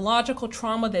and psychological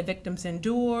trauma that victims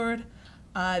endured,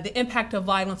 the impact of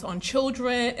violence on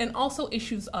children, and also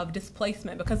issues of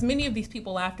displacement, because many of these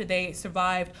people, after they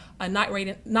survived night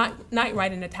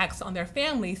riding attacks on their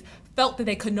families, felt that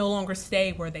they could no longer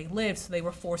stay where they lived, so they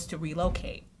were forced to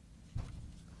relocate.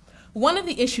 One of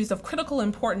the issues of critical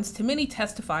importance to many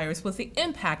testifiers was the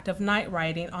impact of night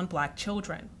riding on Black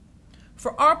children.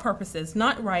 For our purposes,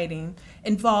 night riding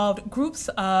involved groups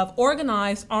of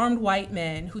organized armed white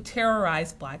men who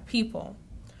terrorized Black people.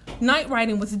 Night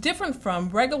riding was different from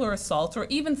regular assaults or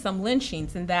even some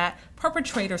lynchings in that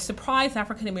perpetrators surprised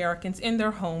African Americans in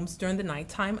their homes during the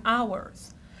nighttime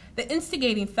hours. The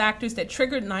instigating factors that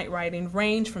triggered night riding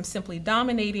range from simply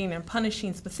dominating and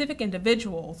punishing specific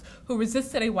individuals who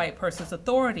resisted a white person's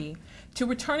authority to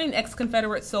returning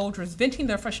ex-Confederate soldiers venting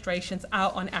their frustrations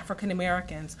out on African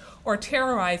Americans or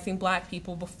terrorizing Black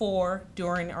people before,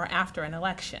 during, or after an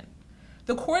election.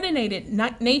 The coordinated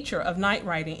nature of night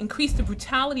riding increased the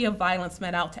brutality of violence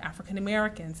meted out to African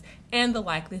Americans and the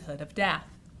likelihood of death.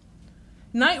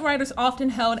 Night riders often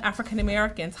held African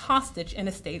Americans hostage in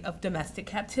a state of domestic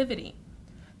captivity.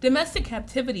 Domestic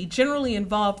captivity generally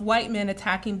involved white men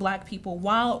attacking Black people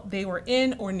while they were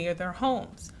in or near their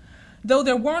homes. Though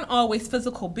there weren't always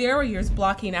physical barriers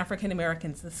blocking African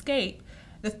Americans' escape,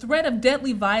 the threat of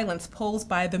deadly violence posed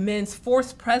by the men's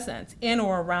forced presence in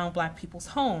or around Black people's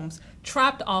homes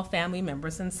trapped all family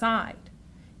members inside.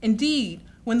 Indeed,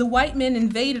 when the white men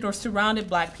invaded or surrounded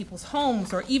Black people's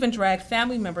homes or even dragged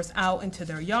family members out into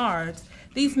their yards,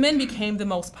 these men became the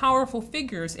most powerful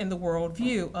figures in the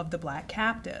worldview of the Black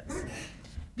captives.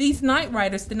 These night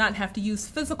riders did not have to use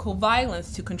physical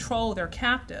violence to control their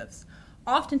captives.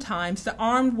 Oftentimes, the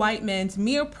armed white men's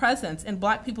mere presence and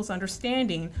Black people's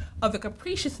understanding of the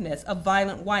capriciousness of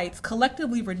violent whites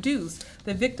collectively reduced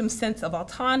the victim's sense of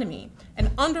autonomy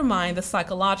and undermined the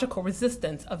psychological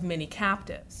resistance of many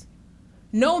captives.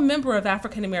 No member of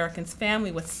African Americans'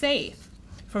 family was safe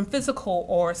from physical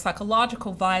or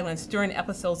psychological violence during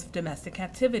episodes of domestic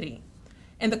captivity.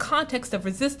 In the context of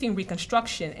resisting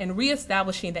Reconstruction and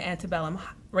reestablishing the antebellum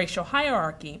racial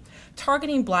hierarchy,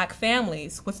 targeting Black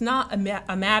families was not a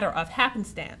matter of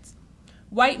happenstance.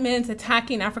 White men's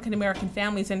attacking African American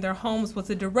families in their homes was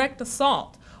a direct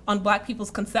assault on Black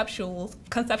people's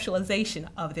conceptualization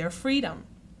of their freedom.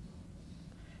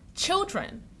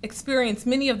 Children experience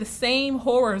many of the same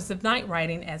horrors of night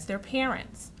riding as their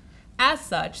parents. As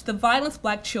such, the violence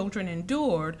Black children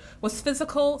endured was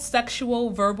physical,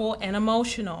 sexual, verbal, and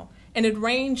emotional, and it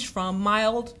ranged from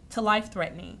mild to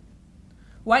life-threatening.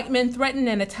 White men threatened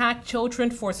and attacked children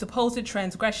for supposed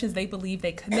transgressions they believed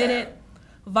they committed.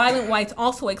 Violent whites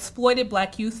also exploited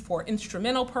Black youth for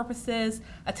instrumental purposes,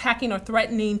 attacking or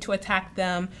threatening to attack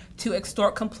them to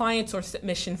extort compliance or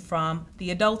submission from the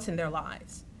adults in their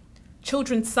lives.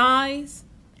 Children's size,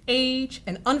 age,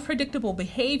 and unpredictable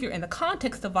behavior in the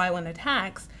context of violent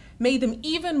attacks made them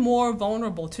even more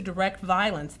vulnerable to direct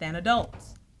violence than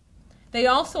adults. They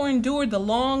also endured the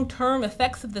long-term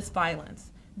effects of this violence,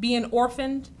 being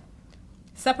orphaned,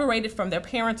 separated from their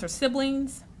parents or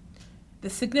siblings, the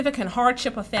significant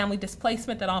hardship of family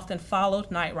displacement that often followed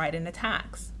night riding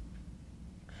attacks.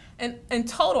 And in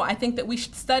total, I think that we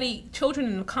should study children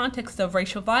in the context of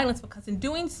racial violence because in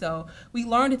doing so, we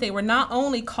learned that they were not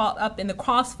only caught up in the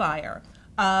crossfire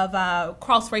of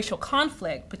cross-racial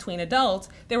conflict between adults,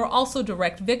 they were also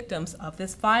direct victims of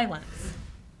this violence.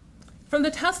 From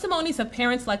the testimonies of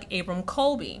parents like Abram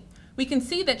Colby, we can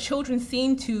see that children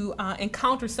seem to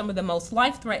encounter some of the most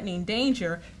life-threatening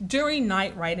danger during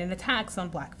night riding attacks on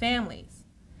Black families.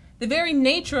 The very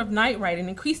nature of night riding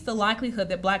increased the likelihood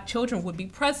that Black children would be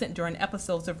present during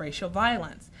episodes of racial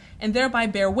violence, and thereby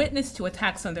bear witness to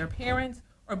attacks on their parents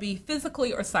or be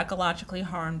physically or psychologically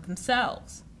harmed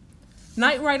themselves.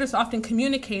 Night riders often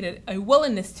communicated a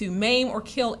willingness to maim or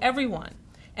kill everyone,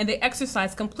 and they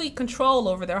exercised complete control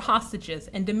over their hostages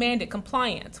and demanded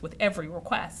compliance with every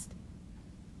request.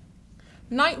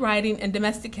 Night riding and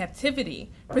domestic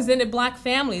captivity presented Black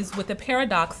families with the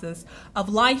paradoxes of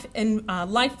life and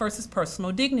life versus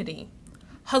personal dignity.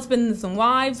 Husbands and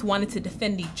wives wanted to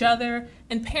defend each other,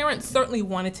 and parents certainly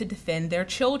wanted to defend their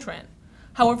children.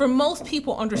 However, most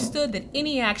people understood that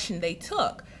any action they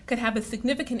took could have a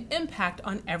significant impact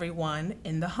on everyone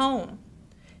in the home.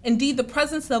 Indeed, the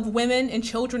presence of women and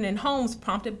children in homes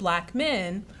prompted Black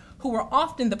men, who were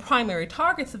often the primary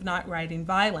targets of night riding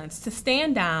violence, to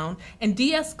stand down and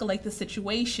de-escalate the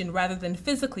situation rather than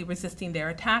physically resisting their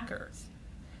attackers.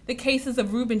 The cases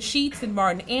of Reuben Sheets and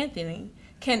Martin Anthony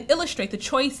can illustrate the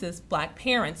choices Black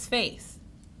parents face.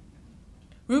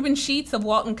 Reuben Sheets of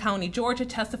Walton County, Georgia,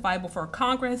 testified before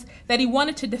Congress that he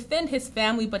wanted to defend his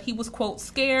family, but he was, quote,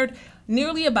 scared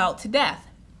nearly about to death,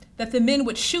 that the men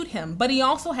would shoot him, but he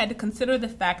also had to consider the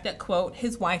fact that, quote,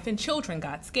 his wife and children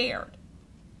got scared.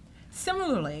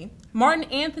 Similarly, Martin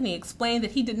Anthony explained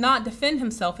that he did not defend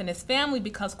himself and his family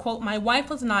because, quote, my wife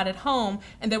was not at home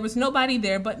and there was nobody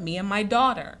there but me and my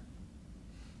daughter.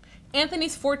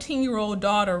 Anthony's 14-year-old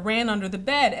daughter ran under the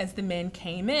bed as the men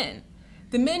came in.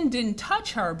 The men didn't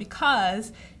touch her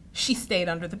because she stayed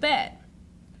under the bed.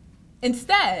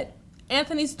 Instead,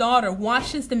 Anthony's daughter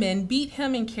watched as the men beat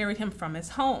him and carried him from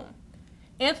his home.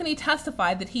 Anthony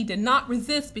testified that he did not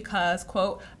resist because,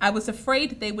 quote, I was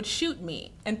afraid that they would shoot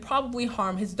me and probably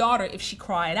harm his daughter if she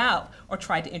cried out or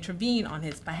tried to intervene on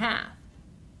his behalf.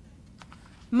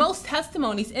 Most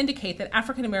testimonies indicate that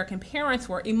African American parents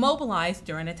were immobilized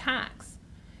during attacks.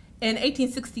 In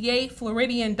 1868,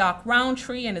 Floridian Doc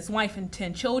Roundtree and his wife and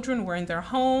 10 children were in their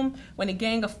home when a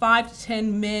gang of 5 to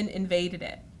 10 men invaded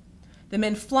it. The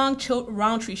men flung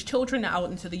Roundtree's children out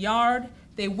into the yard.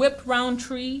 They whipped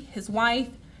Roundtree, his wife,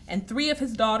 and 3 of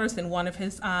his daughters and 3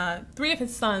 of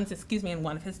his sons, and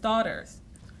 1 of his daughters.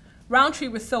 Roundtree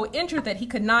was so injured that he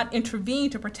could not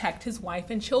intervene to protect his wife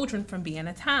and children from being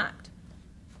attacked.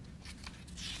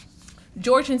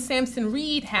 George and Sampson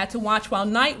Reed had to watch while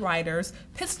night riders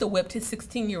pistol whipped his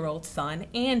 16-year-old son,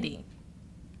 Andy.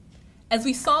 As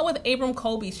we saw with Abram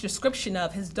Colby's description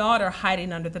of his daughter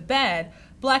hiding under the bed,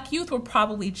 Black youth were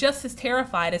probably just as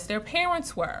terrified as their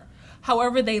parents were.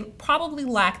 However, they probably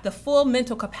lacked the full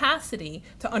mental capacity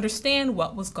to understand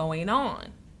what was going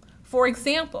on. For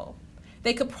example,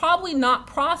 they could probably not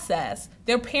process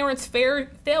their parents'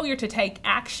 failure to take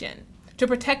action to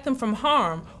protect them from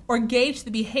harm or gauge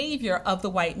the behavior of the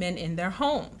white men in their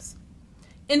homes.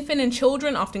 Infant and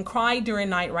children often cried during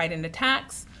night riding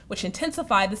attacks, which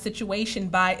intensified the situation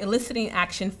by eliciting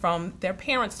action from their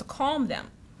parents to calm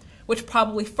them, which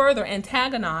probably further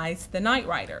antagonized the night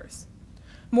riders.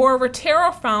 Moreover,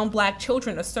 terror found Black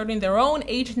children asserting their own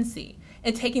agency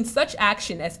and taking such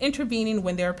action as intervening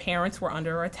when their parents were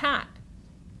under attack.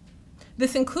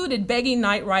 This included begging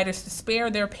night riders to spare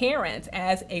their parents,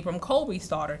 as Abram Colby's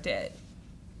daughter did.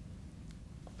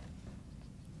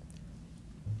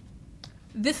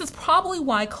 This is probably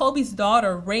why Colby's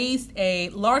daughter raised a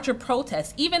larger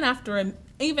protest, even after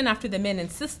the men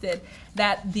insisted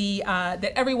that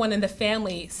everyone in the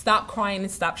family stop crying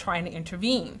and stop trying to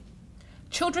intervene.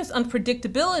 Children's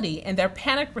unpredictability and their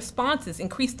panicked responses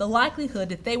increased the likelihood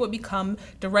that they would become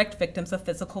direct victims of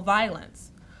physical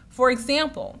violence. For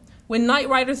example, when night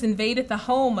riders invaded the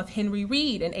home of Henry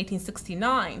Reed in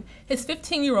 1869, his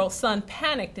 15-year-old son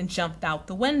panicked and jumped out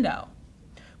the window,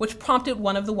 which prompted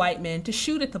one of the white men to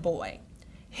shoot at the boy.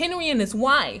 Henry and his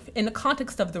wife, in the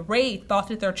context of the raid, thought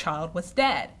that their child was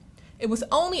dead. It was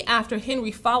only after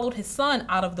Henry followed his son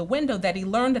out of the window that he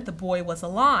learned that the boy was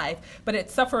alive, but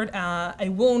had suffered a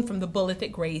wound from the bullet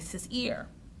that grazed his ear.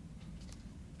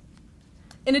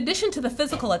 In addition to the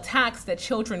physical attacks that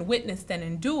children witnessed and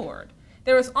endured,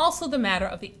 there is also the matter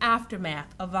of the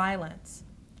aftermath of violence.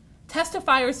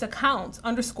 Testifiers' accounts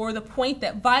underscore the point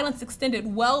that violence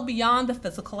extended well beyond the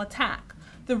physical attack,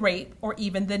 the rape, or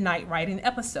even the night riding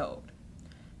episode.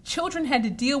 Children had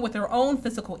to deal with their own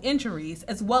physical injuries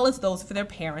as well as those for their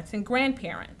parents and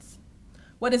grandparents.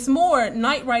 What is more,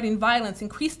 night riding violence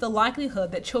increased the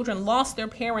likelihood that children lost their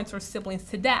parents or siblings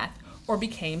to death or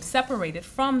became separated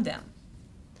from them.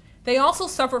 They also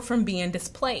suffered from being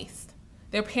displaced,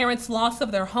 their parents' loss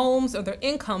of their homes or their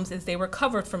incomes as they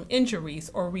recovered from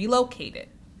injuries or relocated.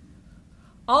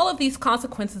 All of these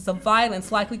consequences of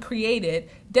violence likely created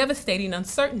devastating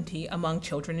uncertainty among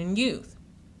children and youth.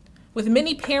 With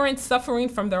many parents suffering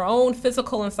from their own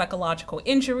physical and psychological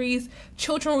injuries,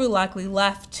 children were likely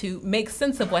left to make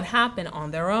sense of what happened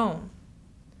on their own.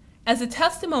 As the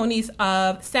testimonies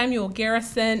of Samuel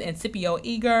Garrison and Scipio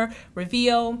Eager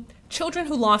reveal, children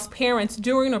who lost parents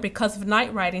during or because of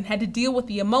night riding had to deal with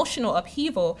the emotional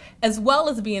upheaval as well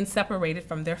as being separated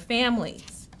from their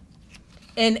families.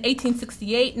 In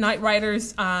 1868, night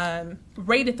riders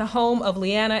raided the home of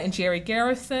Leanna and Jerry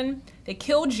Garrison. They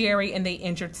killed Jerry and they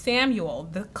injured Samuel,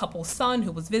 the couple's son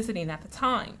who was visiting at the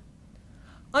time.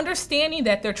 Understanding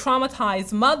that their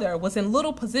traumatized mother was in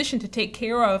little position to take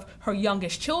care of her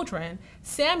youngest children,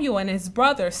 Samuel and his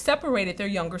brother separated their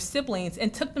younger siblings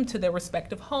and took them to their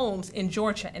respective homes in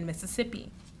Georgia and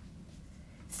Mississippi.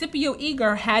 Scipio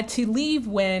Eager had to leave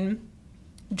when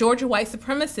Georgia white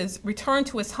supremacists returned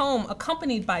to his home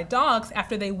accompanied by dogs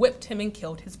after they whipped him and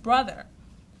killed his brother.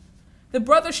 The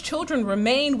brother's children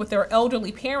remained with their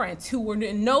elderly parents who were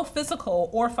in no physical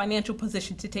or financial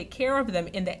position to take care of them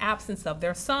in the absence of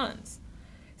their sons.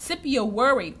 Scipio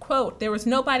worried, quote, "There was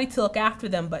nobody to look after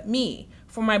them but me,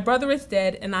 for my brother is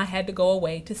dead and I had to go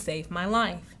away to save my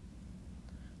life."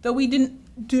 Though we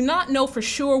do not know for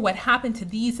sure what happened to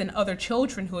these and other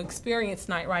children who experienced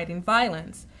night riding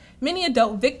violence, many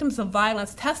adult victims of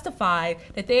violence testified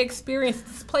that they experienced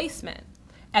displacement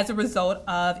as a result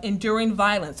of enduring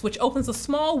violence, which opens a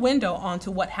small window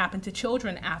onto what happened to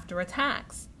children after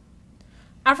attacks.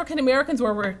 African Americans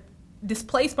were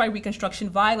displaced by Reconstruction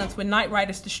violence when night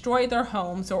riders destroyed their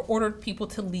homes or ordered people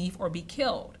to leave or be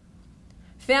killed.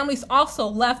 Families also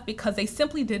left because they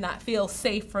simply did not feel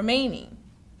safe remaining.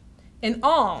 In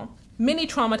all, many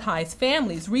traumatized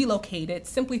families relocated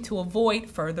simply to avoid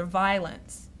further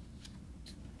violence.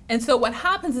 And so what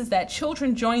happens is that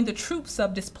children join the troops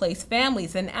of displaced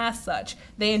families, and as such,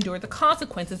 they endure the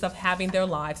consequences of having their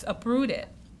lives uprooted.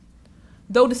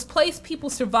 Though displaced people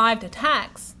survived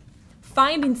attacks,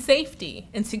 finding safety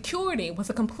and security was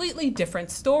a completely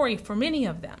different story for many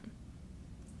of them.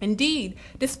 Indeed,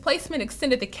 displacement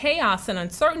extended the chaos and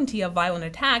uncertainty of violent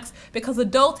attacks because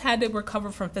adults had to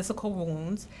recover from physical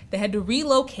wounds, they had to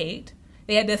relocate,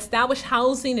 they had to establish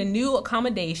housing and new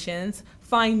accommodations,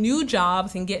 find new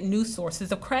jobs, and get new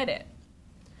sources of credit.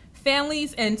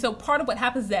 Families, and so part of what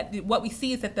happens is that what we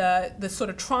see is that the sort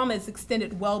of trauma is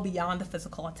extended well beyond the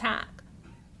physical attack.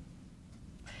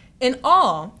 In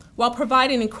all, while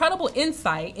providing incredible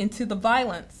insight into the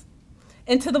violence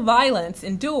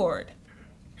endured.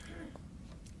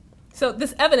 So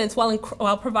this evidence,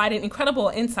 while providing incredible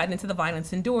insight into the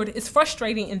violence endured, is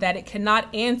frustrating in that it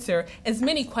cannot answer as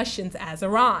many questions as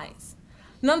arise.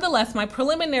 Nonetheless, my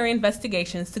preliminary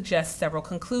investigation suggests several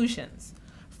conclusions.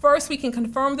 First, we can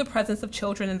confirm the presence of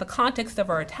children in the context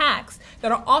of our attacks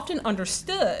that are often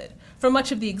understood from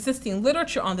much of the existing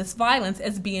literature on this violence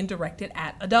as being directed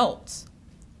at adults.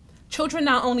 Children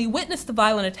not only witness the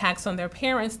violent attacks on their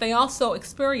parents, they also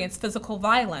experience physical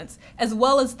violence, as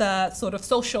well as the sort of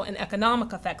social and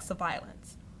economic effects of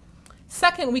violence.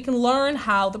 Second, we can learn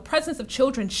how the presence of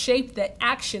children shaped the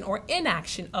action or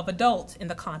inaction of adults in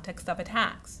the context of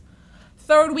attacks.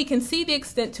 Third, we can see the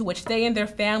extent to which they and their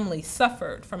families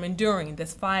suffered from enduring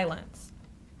this violence.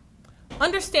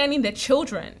 Understanding that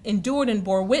children endured and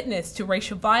bore witness to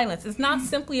racial violence is not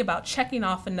simply about checking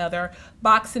off another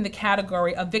box in the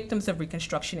category of victims of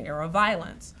Reconstruction-era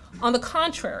violence. On the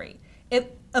contrary,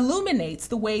 it illuminates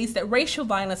the ways that racial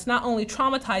violence not only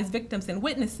traumatized victims and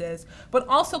witnesses, but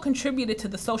also contributed to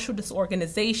the social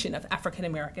disorganization of African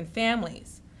American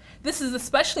families. This is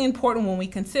especially important when we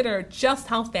consider just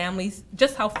how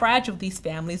fragile these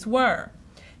families were.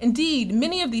 Indeed,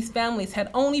 many of these families had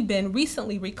only been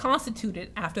recently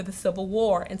reconstituted after the Civil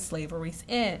War and slavery's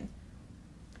end.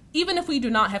 Even if we do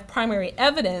not have primary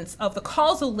evidence of the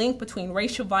causal link between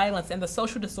racial violence and the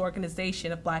social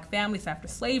disorganization of Black families after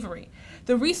slavery,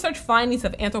 the research findings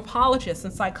of anthropologists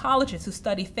and psychologists who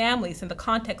study families in the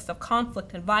context of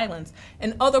conflict and violence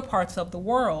in other parts of the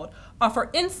world offer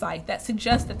insight that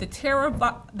suggests that the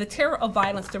terror of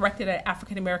violence directed at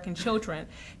African American children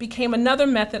became another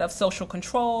method of social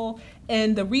control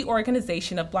and the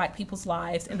reorganization of Black people's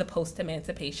lives in the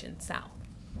post-emancipation South.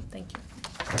 Thank you.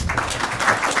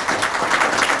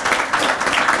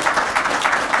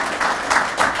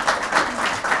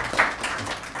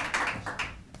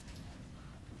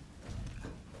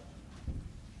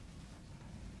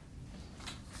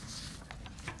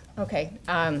 Okay.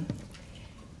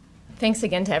 Thanks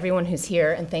again to everyone who's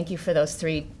here, and thank you for those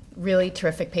 3 really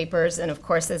terrific papers. And of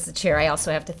course, as the chair, I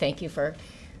also have to thank you for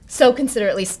so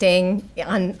considerately staying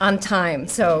on time.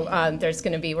 So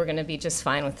we're going to be just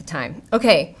fine with the time.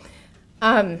 Okay.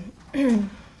 I'm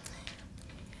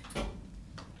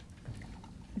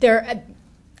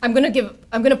going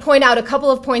to point out a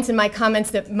couple of points in my comments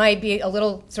that might be a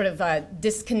little sort of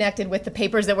disconnected with the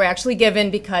papers that were actually given,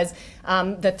 because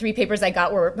the 3 papers I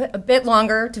got were a bit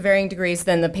longer to varying degrees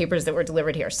than the papers that were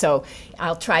delivered here. So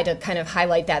I'll try to kind of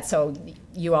highlight that so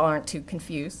you all aren't too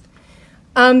confused.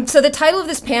 So the title of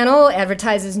this panel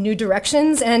advertises New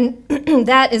Directions, and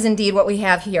that is indeed what we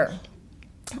have here.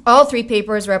 All 3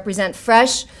 papers represent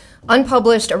fresh,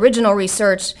 unpublished, original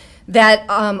research that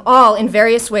all in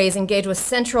various ways engage with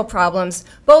central problems,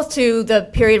 both to the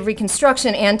period of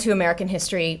Reconstruction and to American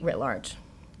history writ large.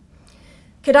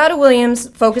 Kidada Williams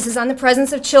focuses on the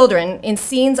presence of children in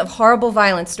scenes of horrible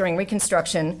violence during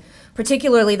Reconstruction,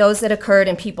 particularly those that occurred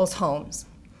in people's homes.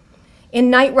 In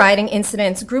night riding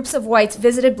incidents, groups of whites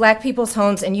visited Black people's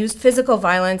homes and used physical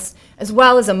violence as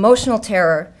well as emotional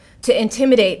terror to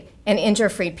intimidate and injure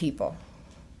freed people.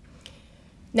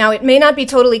 Now, it may not be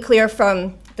totally clear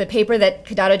from the paper that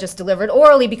Kidada just delivered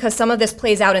orally, because some of this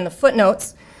plays out in the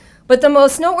footnotes, But the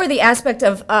most noteworthy aspect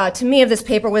of, to me, of this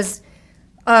paper was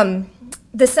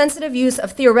the sensitive use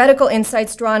of theoretical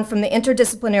insights drawn from the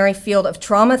interdisciplinary field of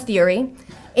trauma theory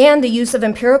and the use of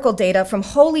empirical data from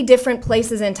wholly different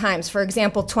places and times, for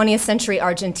example, 20th century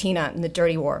Argentina and the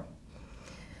Dirty War.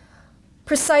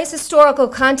 Precise historical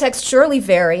contexts surely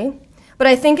vary, but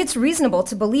I think it's reasonable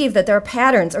to believe that there are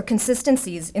patterns or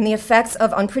consistencies in the effects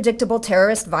of unpredictable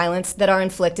terrorist violence that are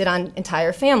inflicted on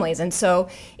entire families. And so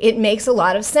it makes a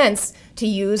lot of sense to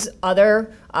use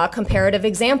other comparative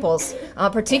examples,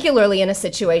 particularly in a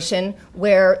situation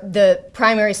where the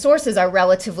primary sources are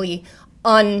relatively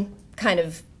kind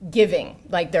of giving,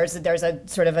 like there's a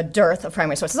sort of a dearth of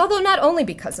primary sources, although not only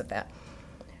because of that.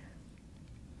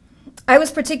 I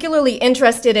was particularly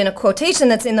interested in a quotation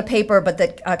that's in the paper, but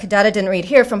that Kidada didn't read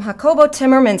here, from Jacobo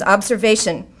Timmerman's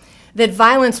observation that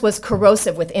violence was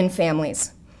corrosive within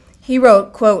families. He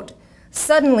wrote, quote,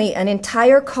 "Suddenly an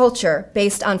entire culture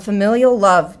based on familial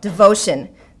love, devotion,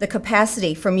 the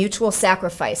capacity for mutual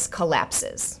sacrifice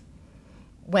collapses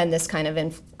when this kind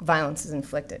of violence is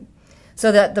inflicted."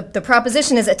 So the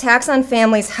proposition is attacks on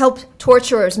families help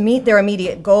torturers meet their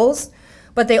immediate goals,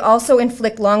 but they also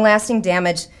inflict long-lasting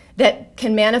damage that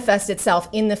can manifest itself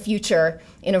in the future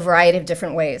in a variety of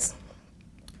different ways.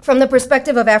 From the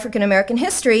perspective of African American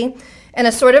history and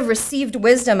a sort of received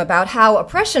wisdom about how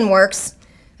oppression works,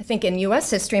 I think in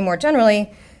US history more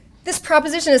generally, this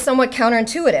proposition is somewhat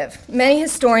counterintuitive. Many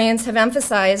historians have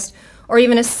emphasized or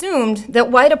even assumed that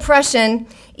white oppression,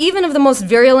 even of the most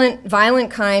virulent,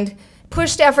 violent kind,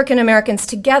 pushed African Americans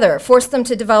together, forced them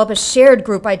to develop a shared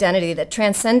group identity that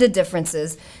transcended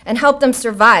differences and helped them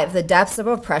survive the depths of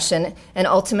oppression and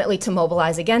ultimately to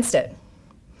mobilize against it.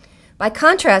 By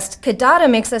contrast, Kidada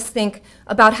makes us think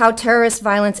about how terrorist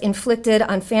violence inflicted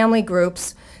on family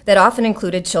groups that often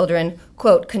included children,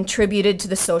 quote, contributed to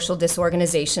the social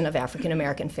disorganization of African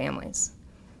American families.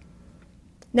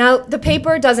 Now, the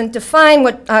paper doesn't define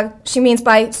what she means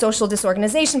by social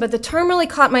disorganization, but the term really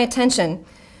caught my attention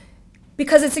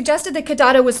because it suggested that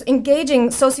Kidada was engaging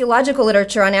sociological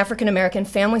literature on African American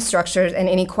family structures and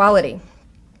inequality.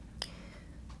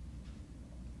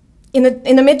 In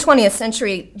the mid-20th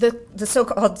century, the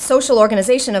so-called social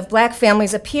organization of black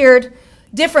families appeared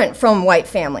different from white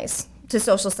families to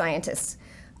social scientists.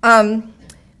 More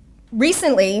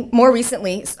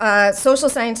recently, social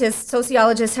scientists,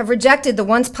 sociologists have rejected the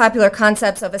once popular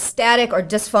concepts of a static or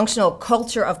dysfunctional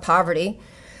culture of poverty,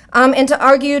 and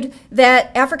argued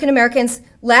that African Americans'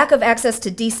 lack of access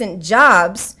to decent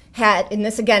jobs had, and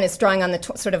this again is drawing on the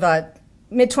sort of a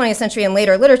mid-20th century and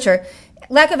later literature,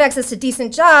 lack of access to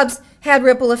decent jobs had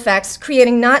ripple effects,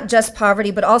 creating not just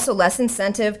poverty, but also less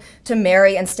incentive to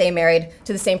marry and stay married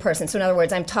to the same person. So in other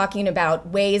words, I'm talking about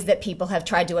ways that people have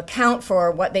tried to account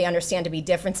for what they understand to be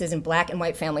differences in black and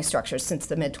white family structures since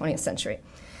the mid-20th century.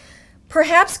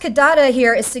 Perhaps Kidada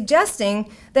here is suggesting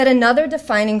that another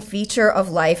defining feature of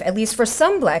life, at least for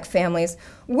some black families,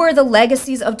 were the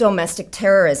legacies of domestic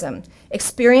terrorism,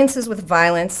 experiences with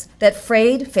violence that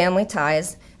frayed family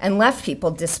ties and left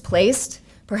people displaced,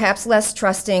 perhaps less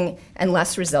trusting and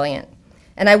less resilient.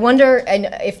 And I wonder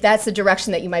if that's the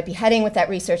direction that you might be heading with that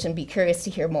research, and be curious to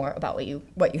hear more about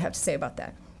what you have to say about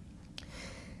that.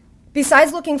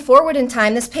 Besides looking forward in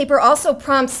time, this paper also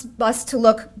prompts us to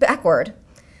look backward.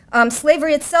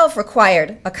 Slavery itself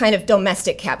required a kind of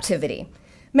domestic captivity.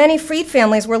 Many freed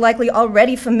families were likely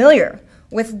already familiar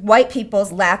with white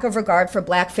people's lack of regard for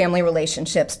black family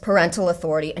relationships, parental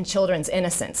authority, and children's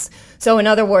innocence. So in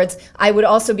other words, I would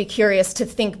also be curious to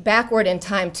think backward in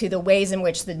time to the ways in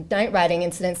which the night riding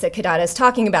incidents that Kidada is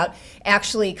talking about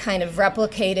actually kind of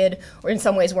replicated, or in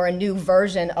some ways were a new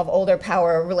version of older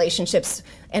power relationships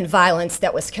and violence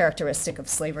that was characteristic of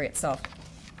slavery itself.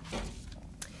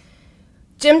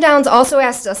 Jim Downs also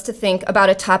asked us to think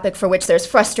about a topic for which there's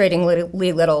frustratingly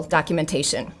little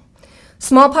documentation.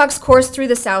 Smallpox coursed through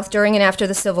the South during and after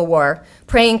the Civil War,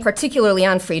 preying particularly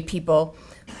on freed people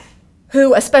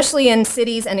who, especially in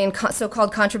cities and in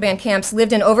so-called contraband camps,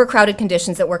 lived in overcrowded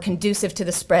conditions that were conducive to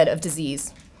the spread of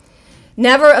disease.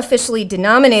 Never officially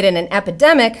denominated an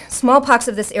epidemic, smallpox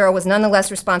of this era was nonetheless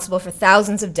responsible for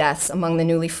thousands of deaths among the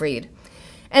newly freed.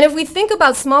 And if we think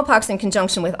about smallpox in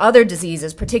conjunction with other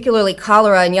diseases, particularly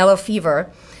cholera and yellow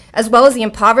fever, as well as the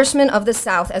impoverishment of the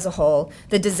South as a whole,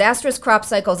 the disastrous crop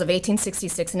cycles of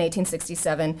 1866 and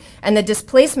 1867, and the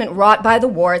displacement wrought by the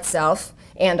war itself,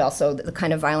 and also the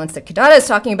kind of violence that Kidada is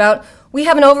talking about, we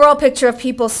have an overall picture of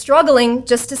people struggling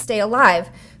just to stay alive,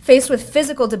 faced with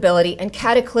physical debility and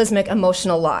cataclysmic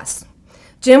emotional loss.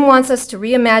 Jim wants us to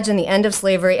reimagine the end of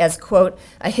slavery as, quote,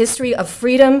 a history of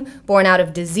freedom born out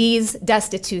of disease,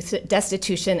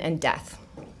 destitution, and death.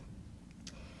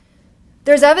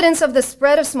 There's evidence of the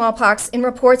spread of smallpox in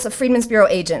reports of Freedmen's Bureau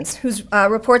agents, whose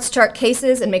reports chart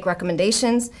cases and make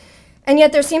recommendations, and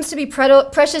yet there seems to be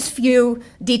precious few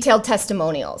detailed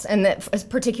testimonials, and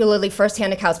particularly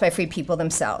first-hand accounts by freed people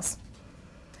themselves.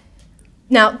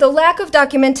 Now, the lack of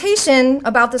documentation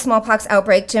about the smallpox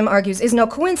outbreak, Jim argues, is no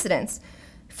coincidence.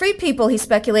 Freed people, he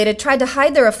speculated, tried to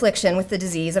hide their affliction with the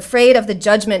disease, afraid of the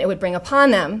judgment it would bring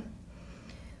upon them.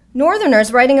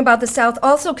 Northerners writing about the South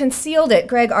also concealed it,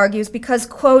 Greg argues, because,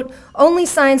 quote, only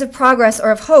signs of progress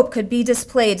or of hope could be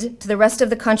displayed to the rest of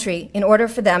the country in order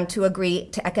for them to agree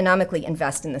to economically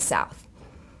invest in the South.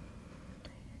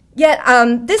 Yet,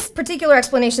 this particular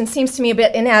explanation seems to me a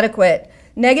bit inadequate.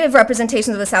 Negative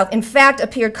representations of the South, in fact,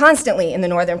 appeared constantly in the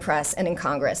Northern press and in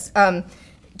Congress.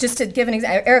 Just to give an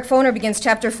example, Eric Foner begins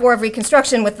chapter 4 of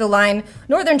Reconstruction with the line,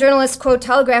 Northern journalists, quote,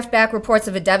 telegraphed back reports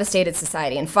of a devastated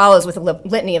society, and follows with a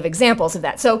litany of examples of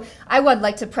that. So I would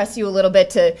like to press you a little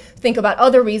bit to think about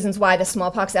other reasons why the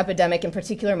smallpox epidemic in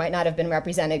particular might not have been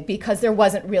represented, because there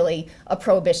wasn't really a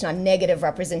prohibition on negative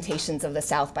representations of the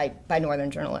South by Northern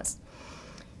journalists.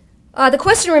 The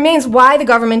question remains why the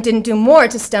government didn't do more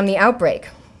to stem the outbreak,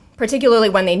 particularly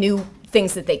when they knew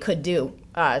things that they could do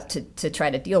to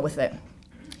try to deal with it.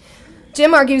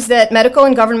 Jim argues that medical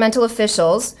and governmental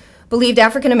officials believed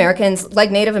African Americans, like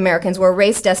Native Americans, were a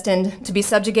race destined to be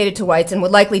subjugated to whites and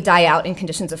would likely die out in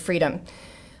conditions of freedom.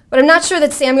 But I'm not sure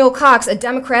that Samuel Cox, a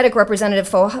Democratic representative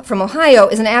from Ohio,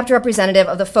 is an apt representative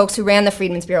of the folks who ran the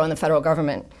Freedmen's Bureau and the federal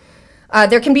government.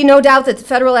 There can be no doubt that the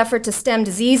federal effort to stem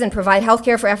disease and provide health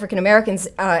care for African Americans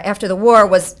after the war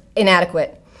was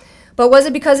inadequate. But was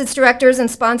it because its directors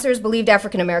and sponsors believed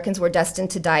African Americans were destined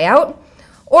to die out?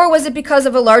 Or was it because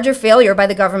of a larger failure by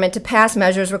the government to pass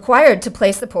measures required to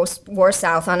place the post-war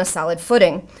South on a solid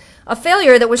footing? A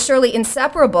failure that was surely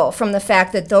inseparable from the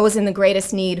fact that those in the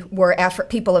greatest need were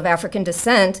people of African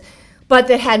descent, but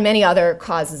that had many other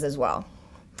causes as well.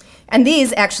 And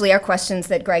these actually are questions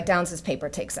that Greg Downs' paper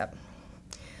takes up.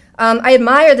 I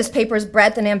admire this paper's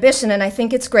breadth and ambition, and I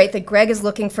think it's great that Greg is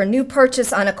looking for new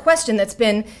purchase on a question that's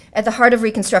been at the heart of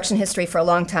Reconstruction history for a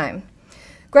long time.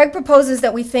 Greg proposes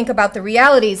that we think about the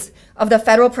realities of the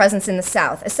federal presence in the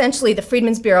South, essentially the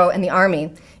Freedmen's Bureau and the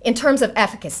Army, in terms of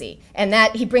efficacy. And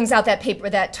that he brings out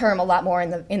that term a lot more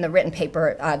in the written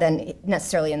paper than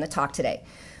necessarily in the talk today.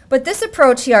 But this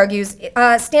approach, he argues,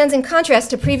 stands in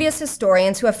contrast to previous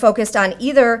historians who have focused on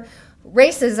either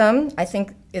racism, I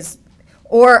think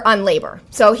or on labor.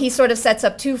 So he sort of sets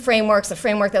up two frameworks, a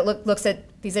framework that looks at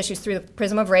these issues through the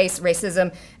prism of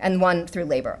racism, and one through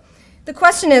labor. The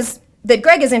question that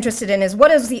Greg is interested in is, what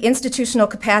is the institutional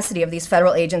capacity of these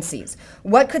federal agencies?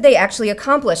 What could they actually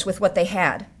accomplish with what they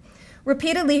had?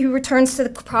 Repeatedly, he returns to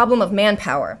the problem of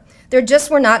manpower. There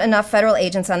just were not enough federal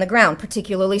agents on the ground,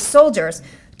 particularly soldiers,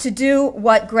 to do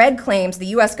what Greg claims the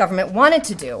U.S. government wanted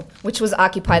to do, which was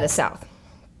occupy the South.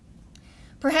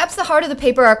 Perhaps the heart of the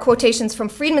paper are quotations from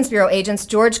Freedmen's Bureau agents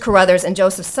George Carruthers and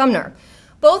Joseph Sumner,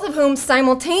 both of whom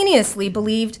simultaneously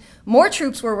believed more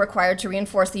troops were required to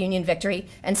reinforce the Union victory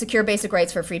and secure basic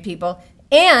rights for freed people,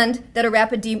 and that a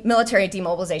rapid military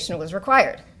demobilization was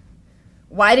required.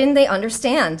 Why didn't they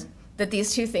understand that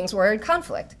these two things were in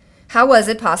conflict? How was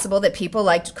it possible that people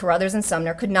like Carruthers and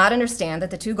Sumner could not understand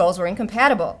that the two goals were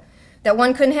incompatible, that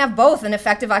one couldn't have both an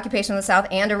effective occupation of the South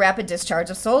and a rapid discharge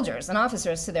of soldiers and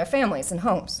officers to their families and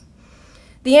homes?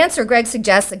 The answer, Greg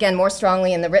suggests, again more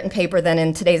strongly in the written paper than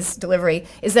in today's delivery,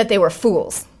 is that they were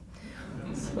fools.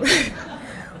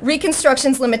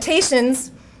 Reconstruction's limitations,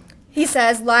 he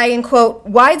says, lie in, quote,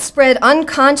 widespread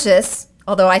unconscious,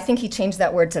 although I think he changed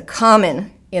that word to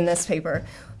common in this paper,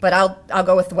 but I'll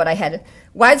go with what I had.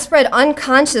 Widespread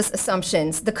unconscious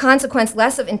assumptions, the consequence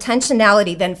less of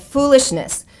intentionality than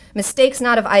foolishness, mistakes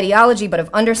not of ideology but of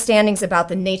understandings about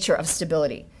the nature of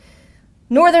stability.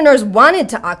 Northerners wanted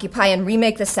to occupy and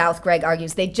remake the South, Greg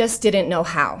argues. They just didn't know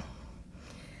how.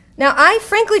 Now, I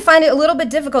frankly find it a little bit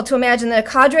difficult to imagine that a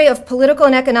cadre of political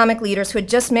and economic leaders who had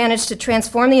just managed to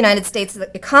transform the United States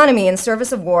economy in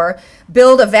service of war,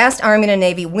 build a vast army and a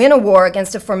navy, win a war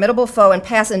against a formidable foe, and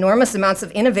pass enormous amounts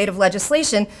of innovative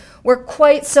legislation were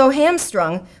quite so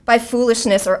hamstrung by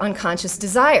foolishness or unconscious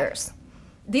desires.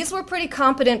 These were pretty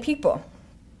competent people.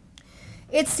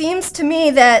 It seems to me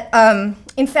that,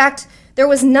 in fact, there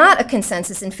was not a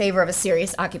consensus in favor of a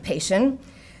serious occupation,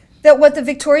 that what the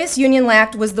victorious Union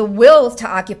lacked was the will to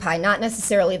occupy, not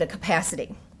necessarily the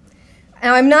capacity.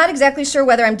 Now, I'm not exactly sure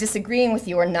whether I'm disagreeing with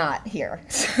you or not here,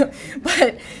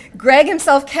 but Greg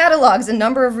himself catalogs a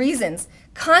number of reasons,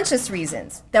 conscious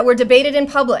reasons that were debated in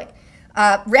public,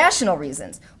 rational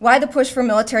reasons, why the push for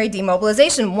military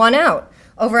demobilization won out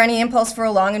over any impulse for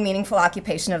a long and meaningful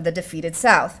occupation of the defeated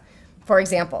South. For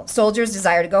example, soldiers'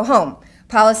 desire to go home,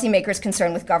 policymakers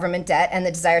concerned with government debt and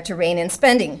the desire to rein in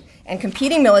spending, and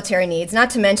competing military needs, not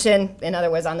to mention, in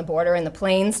other words, on the border and the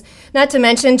plains, not to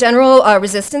mention general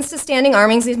resistance to standing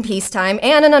armies in peacetime,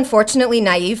 and an unfortunately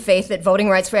naive faith that voting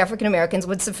rights for African Americans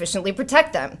would sufficiently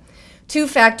protect them. Two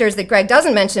factors that Greg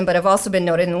doesn't mention but have also been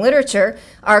noted in the literature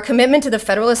are a commitment to the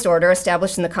Federalist order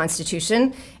established in the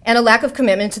Constitution and a lack of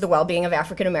commitment to the well-being of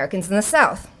African Americans in the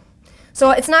South.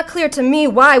 So it's not clear to me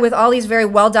why, with all these very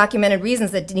well-documented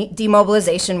reasons that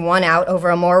demobilization won out over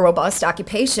a more robust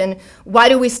occupation, why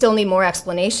do we still need more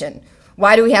explanation?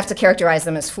 Why do we have to characterize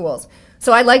them as fools?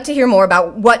 So I'd like to hear more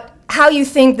about how you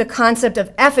think the concept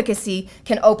of efficacy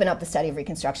can open up the study of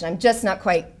Reconstruction. I'm just not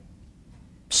quite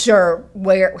sure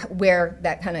where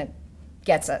that kind of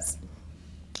gets us.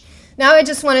 Now I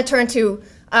just want to turn to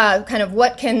kind of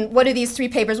what do these three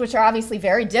papers, which are obviously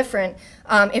very different,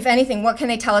 if anything, what can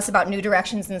they tell us about new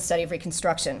directions in the study of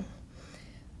Reconstruction?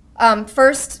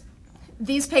 First,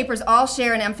 these papers all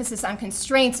share an emphasis on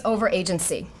constraints over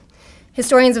agency.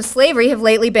 Historians of slavery have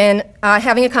lately been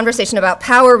having a conversation about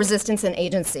power, resistance, and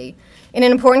agency. In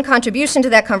an important contribution to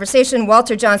that conversation,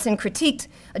 Walter Johnson critiqued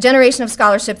a generation of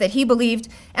scholarship that he believed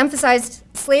emphasized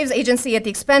slaves' agency at the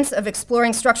expense of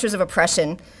exploring structures of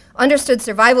oppression, understood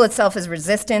survival itself as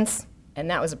resistance, and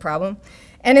that was a problem,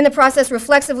 and in the process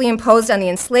reflexively imposed on the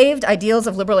enslaved ideals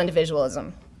of liberal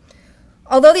individualism.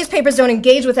 Although these papers don't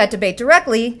engage with that debate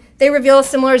directly, they reveal a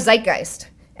similar zeitgeist,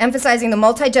 emphasizing the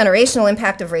multi-generational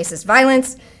impact of racist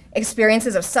violence,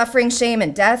 experiences of suffering, shame,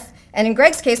 and death, and in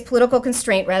Greg's case, political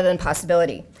constraint rather than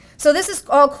possibility. So this is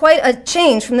all quite a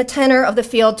change from the tenor of the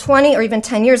field 20 or even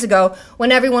 10 years ago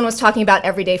when everyone was talking about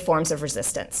everyday forms of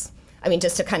resistance. I mean,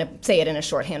 just to kind of say it in a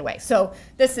shorthand way. So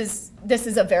this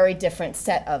is a very different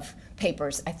set of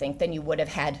papers, I think, than you would have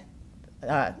had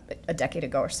a decade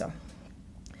ago or so.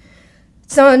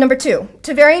 So number two,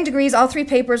 to varying degrees, all three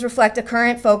papers reflect a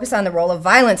current focus on the role of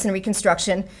violence in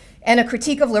Reconstruction and a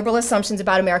critique of liberal assumptions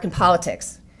about American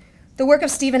politics. The work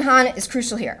of Stephen Hahn is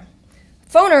crucial here.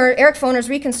 Eric Foner's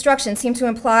Reconstruction seemed to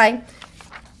imply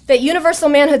that universal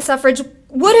manhood suffrage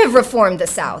would have reformed the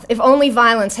South if only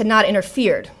violence had not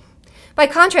interfered. By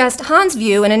contrast, Hahn's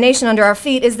view in A Nation Under Our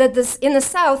Feet is that in the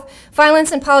South,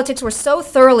 violence and politics were so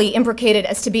thoroughly imbricated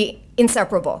as to be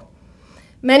inseparable.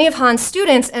 Many of Hahn's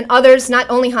students and others, not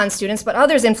only Hahn's students, but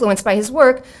others influenced by his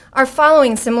work, are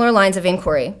following similar lines of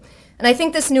inquiry. And I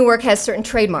think this new work has certain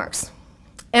trademarks.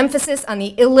 Emphasis on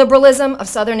the illiberalism of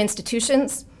Southern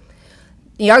institutions,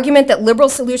 the argument that liberal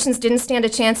solutions didn't stand a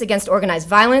chance against organized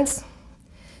violence,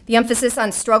 the emphasis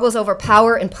on struggles over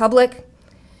power in public,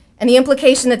 and the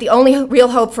implication that the only real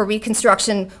hope for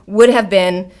Reconstruction would have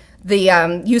been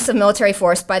the use of military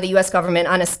force by the US government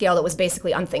on a scale that was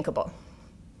basically unthinkable.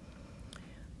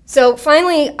 So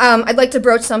finally, I'd like to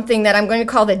broach something that I'm going to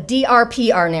call the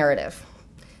DRPR narrative,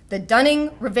 the Dunning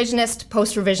revisionist,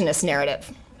 post-revisionist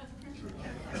narrative.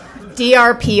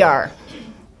 DRPR,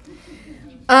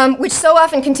 which so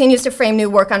often continues to frame new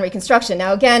work on Reconstruction.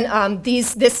 Now again,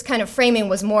 this kind of framing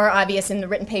was more obvious in the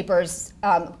written papers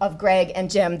of Greg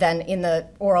and Jim than in the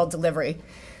oral delivery.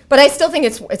 But I still think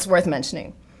it's worth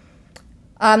mentioning.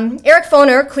 Eric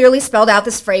Foner clearly spelled out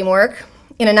this framework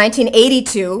in a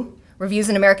 1982 Reviews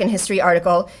in American History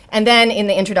article, and then in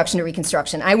the Introduction to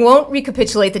Reconstruction. I won't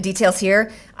recapitulate the details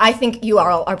here. I think you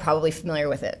all are probably familiar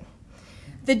with it.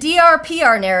 The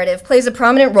DRPR narrative plays a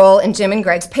prominent role in Jim and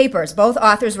Greg's papers. Both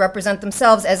authors represent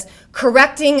themselves as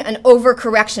correcting an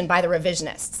overcorrection by the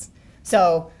revisionists.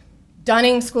 So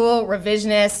Dunning School,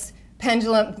 revisionists,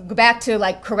 pendulum, go back to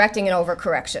like correcting an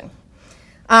overcorrection.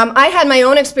 I had my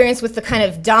own experience with the kind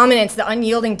of dominance, the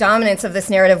unyielding dominance of this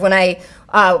narrative when I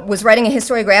was writing a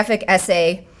historiographic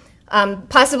essay.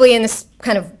 Possibly in this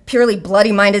kind of purely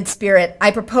bloody-minded spirit,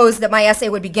 I proposed that my essay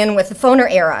would begin with the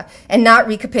Foner era and not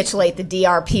recapitulate the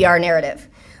DRPR narrative.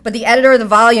 But the editor of the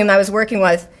volume I was working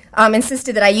with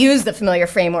insisted that I use the familiar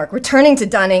framework, returning to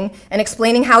Dunning and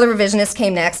explaining how the revisionists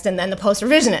came next and then the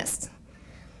post-revisionists.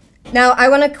 Now, I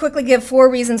want to quickly give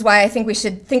 4 reasons why I think we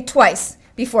should think twice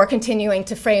before continuing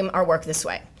to frame our work this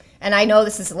way. And I know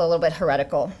this is a little bit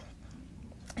heretical.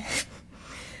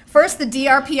 First, the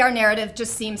DRPR narrative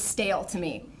just seems stale to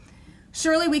me.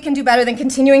 Surely we can do better than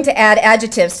continuing to add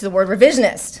adjectives to the word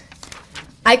revisionist.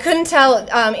 I couldn't tell,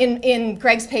 in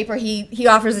Greg's paper, he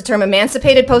offers the term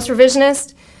emancipated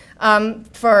post-revisionist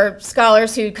for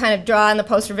scholars who kind of draw on the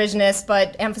post-revisionist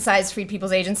but emphasize freed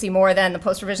people's agency more than the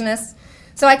post-revisionists.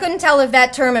 So I couldn't tell if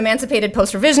that term emancipated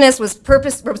post-revisionist was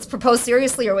proposed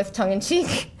seriously or with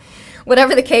tongue-in-cheek,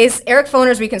 Whatever the case, Eric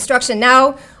Foner's Reconstruction,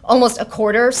 now almost a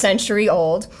quarter century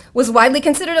old, was widely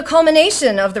considered a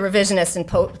culmination of the revisionist and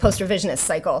post-revisionist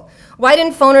cycle. Why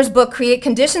didn't Foner's book create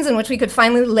conditions in which we could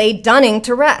finally lay Dunning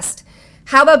to rest?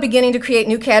 How about beginning to create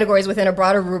new categories within a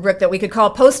broader rubric that we could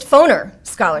call post-Foner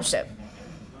scholarship?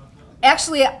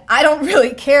 Actually, I don't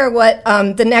really care what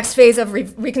the next phase of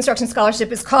Reconstruction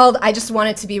scholarship is called. I just want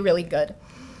it to be really good.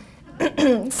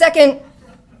 Second,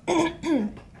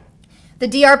 the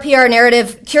DRPR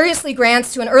narrative curiously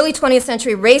grants to an early 20th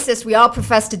century racist we all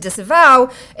profess to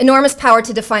disavow enormous power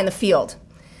to define the field.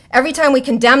 Every time we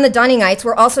condemn the Dunningites,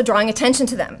 we're also drawing attention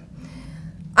to them.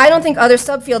 I don't think other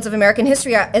subfields of American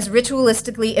history as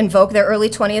ritualistically invoke their early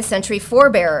 20th century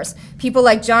forebearers, people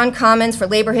like John Commons for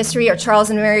labor history or Charles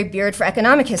and Mary Beard for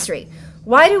economic history.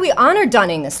 Why do we honor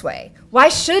Dunning this way? Why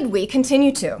should we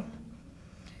continue to?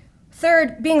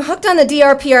 Third, being hooked on the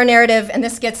DRPR narrative, and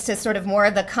this gets to sort of more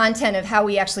of the content of how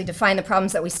we actually define the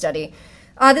problems that we study,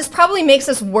 this probably makes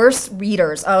us worse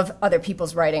readers of other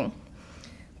people's writing.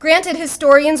 Granted,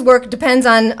 historians' work depends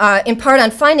on, in part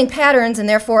on finding patterns and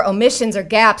therefore omissions or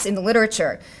gaps in the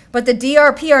literature. But the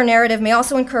DRPR narrative may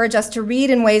also encourage us to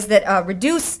read in ways that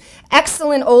reduce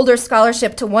excellent older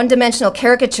scholarship to one-dimensional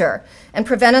caricature and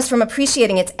prevent us from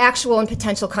appreciating its actual and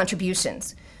potential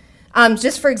contributions.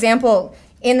 Just for example,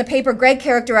 in the paper, Greg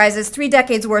characterizes 3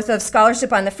 decades worth of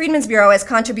scholarship on the Freedmen's Bureau as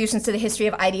contributions to the history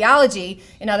of ideology.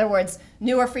 In other words,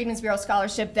 newer Freedmen's Bureau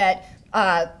scholarship that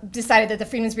decided that the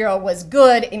Freedmen's Bureau was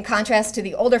good in contrast to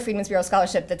the older Freedmen's Bureau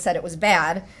scholarship that said it was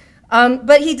bad.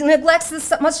 But he neglects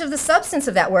much of the substance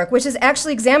of that work, which has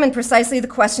actually examined precisely the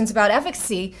questions about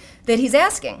efficacy that he's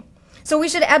asking. So we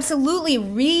should absolutely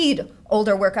read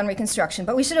older work on Reconstruction,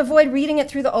 but we should avoid reading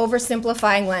it through the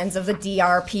oversimplifying lens of the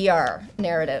DRPR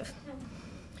narrative.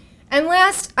 And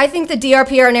last, I think the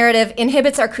DRPR narrative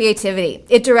inhibits our creativity.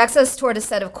 It directs us toward a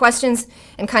set of questions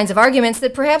and kinds of arguments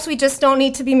that perhaps we just don't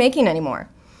need to be making anymore.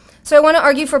 So I want to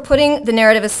argue for putting the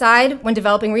narrative aside when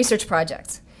developing research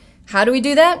projects. How do we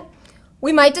do that?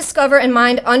 We might discover and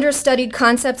mind understudied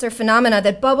concepts or phenomena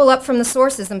that bubble up from the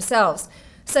sources themselves,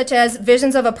 such as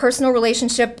visions of a personal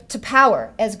relationship to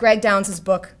power, as Greg Downs'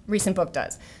 recent book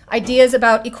does. Ideas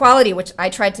about equality, which I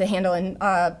tried to handle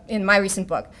in my recent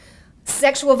book.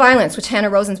 Sexual violence, which Hannah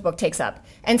Rosen's book takes up,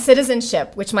 and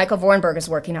citizenship, which Michael Vorenberg is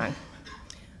working on.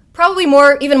 Probably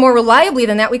even more reliably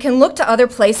than that, we can look to other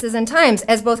places and times,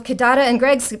 as both Kidada and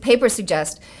Greg's papers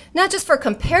suggest, not just for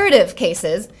comparative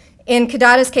cases, in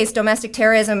Kidada's case, domestic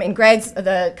terrorism, in Greg's,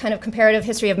 the kind of comparative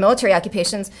history of military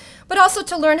occupations, but also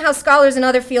to learn how scholars in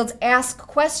other fields ask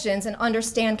questions and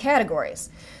understand categories.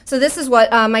 So this is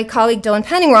what my colleague Dylan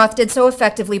Penningroth did so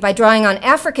effectively by drawing on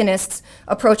Africanists'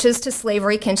 approaches to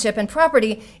slavery, kinship, and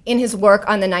property in his work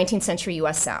on the 19th century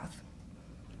U.S. South.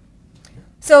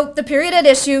 So the period at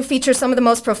issue features some of the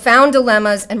most profound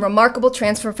dilemmas and remarkable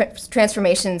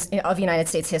transformations of United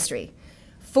States history.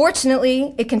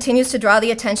 Fortunately, it continues to draw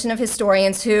the attention of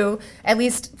historians who, at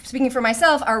least speaking for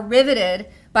myself, are riveted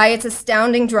by its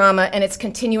astounding drama and its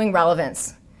continuing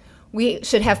relevance. We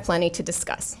should have plenty to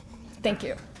discuss. Thank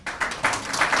you.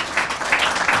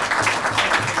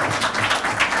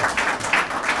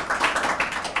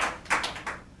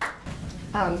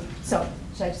 So,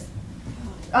 should I just...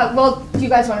 well, do you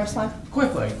guys want to respond?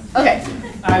 Quickly. Okay.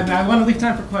 I want to leave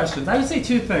time for questions. I would say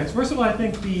 2 things. First of all, I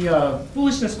think the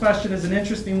foolishness question is an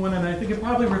interesting one, and I think it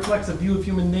probably reflects a view of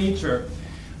human nature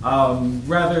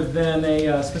rather than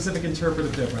a specific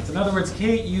interpretive difference. In other words,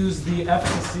 Kate used the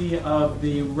efficacy of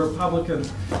the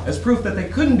Republicans as proof that they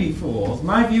couldn't be fools.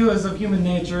 My view as of human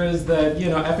nature is that,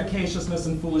 efficaciousness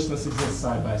and foolishness exist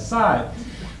side by side.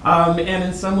 And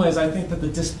in some ways, I think that the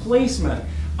displacement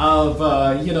of,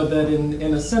 that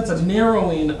in a sense of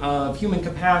narrowing of human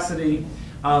capacity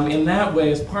in that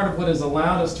way is part of what has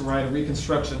allowed us to write a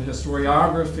Reconstruction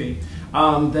historiography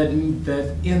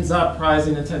that ends up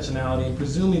prizing intentionality and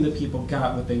presuming that people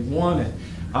got what they wanted.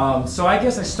 So I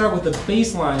guess I start with the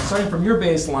baseline, starting from your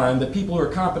baseline that people who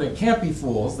are competent can't be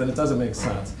fools, that it doesn't make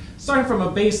sense. Starting from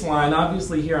a baseline,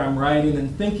 obviously here I'm writing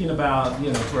and thinking about,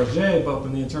 Tourget, both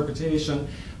in the interpretation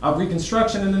of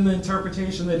Reconstruction and in the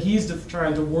interpretation that he's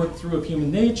trying to work through of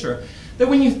human nature, that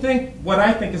when you think what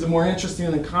I think is a more interesting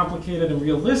and complicated and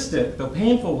realistic, though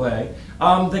painful way,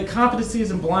 that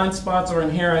competencies and blind spots are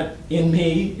inherent in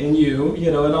me, in you,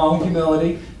 in all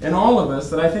humility, in all of us,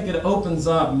 that I think it opens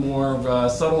up more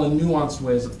subtle and nuanced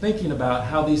ways of thinking about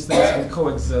how these things can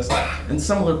coexist in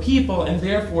similar people, and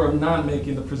therefore not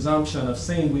making the presumption of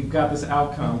saying we've got this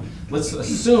outcome, let's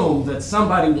assume that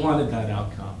somebody wanted that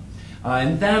outcome.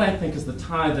 And that, I think, is the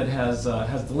tie that has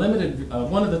limited,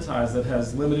 one of the ties that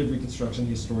has limited Reconstruction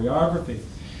historiography.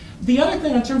 The other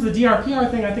thing in terms of the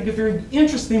DRPR thing I think is very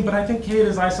interesting, but I think Kate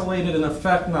is isolated an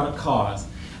effect, not a cause.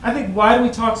 I think why do we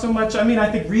talk so much? I mean,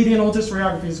 I think reading old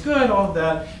historiography is good, all of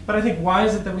that, but I think why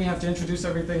is it that we have to introduce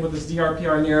everything with this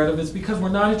DRPR narrative is because we're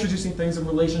not introducing things in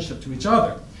relationship to each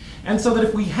other. And so that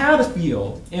if we had a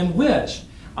field in which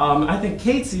I think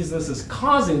Kate sees this as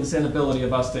causing this inability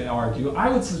of us to argue, I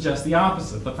would suggest the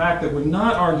opposite. The fact that we're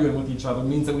not arguing with each other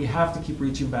means that we have to keep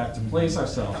reaching back to place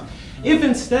ourselves. If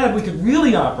instead we could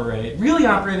really operate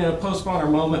in a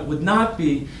post-Foner moment would not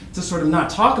be to sort of not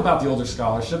talk about the older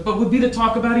scholarship, but would be to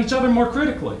talk about each other more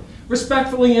critically.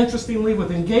 Respectfully, interestingly,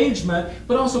 with engagement,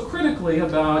 but also critically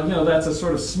about, that's a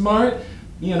sort of smart,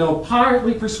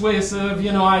 partly persuasive,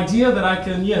 idea that I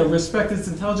can, respect its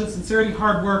intelligence, sincerity,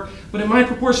 hard work, but in my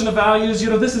proportion of values,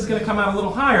 this is going to come out a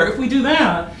little higher. If we do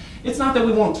that, it's not that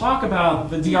we won't talk about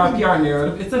the DRPR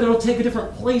narrative, it's that it'll take a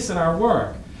different place in our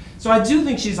work. So I do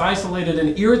think she's isolated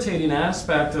an irritating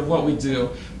aspect of what we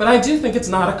do, but I do think it's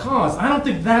not a cause. I don't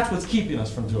think that's what's keeping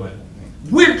us from doing it.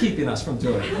 We're keeping us from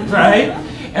doing it, right?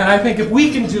 And I think if we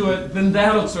can do it, then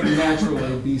that'll sort of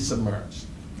naturally be submerged.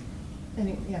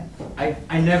 Yeah.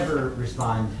 I never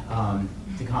respond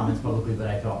to comments publicly, but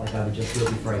I felt like I would just do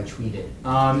it before I tweeted.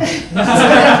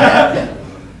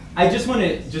 I just want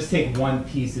to take one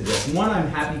piece of this. One, I'm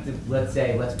happy to, let's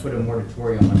put a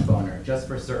moratorium on Foner, just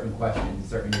for certain questions,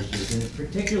 certain issues. And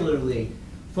particularly,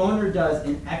 Foner does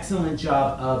an excellent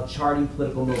job of charting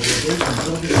political mobilization,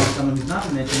 building on someone who's not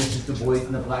been mentioned, is just Du Bois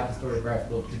in the Black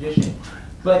historiographical tradition.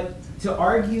 But to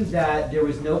argue that there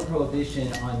was no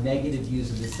prohibition on negative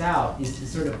views of the South is to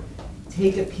sort of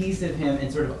take a piece of him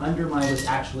and sort of undermine what's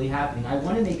actually happening. I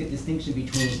want to make a distinction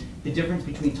between the difference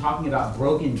between talking about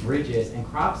broken bridges and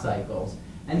crop cycles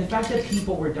and the fact that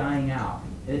people were dying out,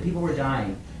 and that people were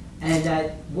dying. And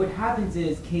that what happens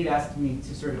is, Kate asked me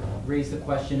to sort of raise the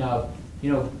question of,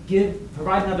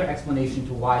 provide another explanation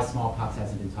to why smallpox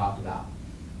hasn't been talked about.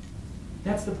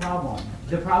 That's the problem.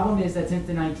 The problem is that since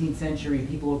the 19th century,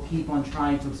 people will keep on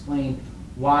trying to explain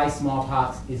why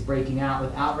smallpox is breaking out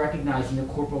without recognizing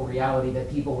the corporal reality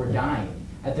that people were dying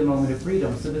at the moment of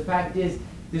freedom. So the fact is,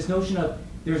 this notion of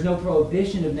there's no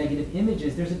prohibition of negative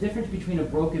images, there's a difference between a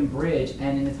broken bridge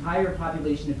and an entire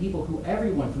population of people who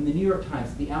everyone, from the New York Times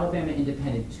to the Alabama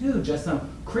Independent to just some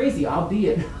crazy,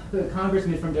 albeit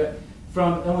congressman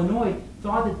from Illinois,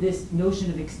 thought that this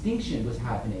notion of extinction was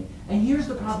happening. And here's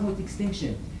the problem with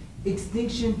extinction.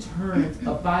 Extinction turns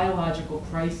a biological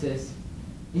crisis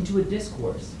into a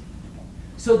discourse.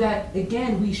 So that,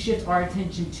 again, we shift our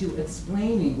attention to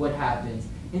explaining what happens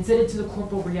instead of to the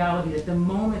corporal reality that the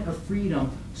moment of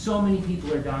freedom, so many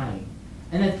people are dying.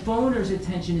 And that Foner's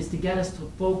attention is to get us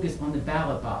to focus on the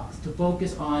ballot box, to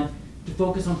focus on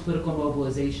political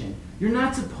mobilization. You're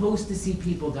not supposed to see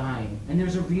people dying, and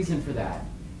there's a reason for that.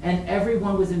 And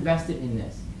everyone was invested in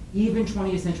this. Even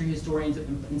 20th century historians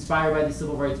inspired by the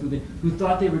civil rights movement who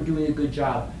thought they were doing a good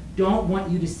job don't want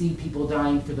you to see people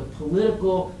dying for the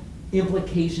political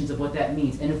implications of what that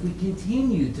means. And if we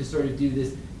continue to sort of do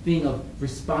this thing of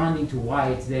responding to why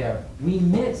it's there, we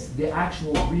miss the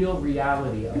actual real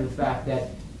reality of the fact that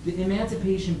the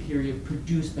emancipation period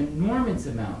produced enormous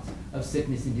amounts of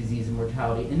sickness and disease and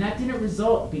mortality, and that didn't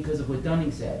result because of what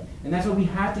Dunning said. And that's why we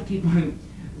have to keep on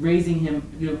raising him,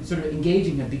 sort of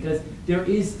engaging him, because there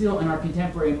is still in our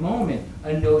contemporary moment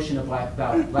a notion of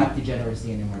about black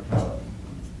degeneracy and immortality.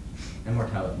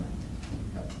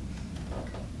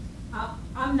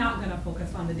 I'm not going to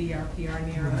focus on the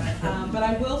DRPR narrative, but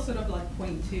I will sort of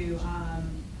point to,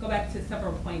 go back to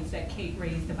several points that Kate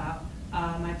raised about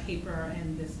my paper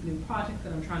and this new project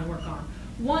that I'm trying to work on.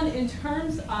 One, in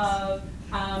terms of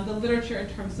the literature, in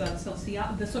terms of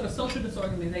the sort of social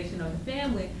disorganization of the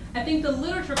family, I think the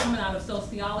literature coming out of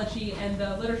sociology and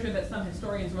the literature that some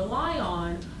historians rely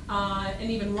on and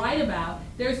even write about,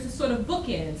 there's this sort of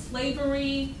bookend,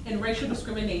 slavery and racial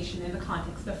discrimination in the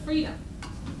context of freedom.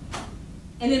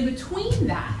 And in between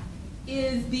that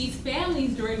is these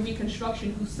families during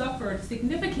Reconstruction who suffered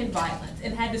significant violence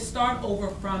and had to start over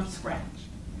from scratch.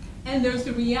 And there's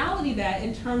the reality that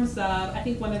in terms of, I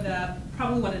think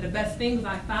probably one of the best things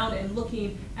I found in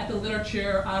looking at the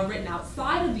literature written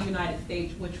outside of the United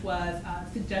States, which was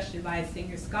suggested by a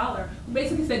senior scholar, who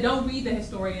basically said, don't read the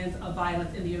historians of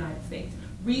violence in the United States.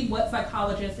 Read what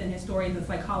psychologists and historians and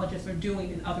psychologists are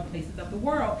doing in other places of the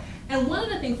world. And one of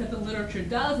the things that the literature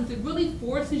does is it really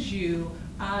forces you,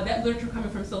 that literature coming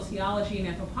from sociology and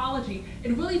anthropology,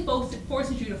 it really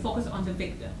forces you to focus on the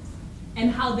victims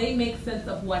and how they make sense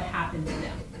of what happened to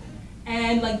them.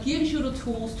 and like gives you the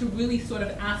tools to really sort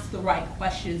of ask the right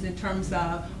questions in terms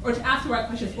of, or to ask the right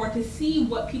questions, or to see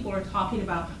what people are talking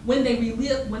about when they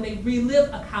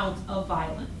relive accounts of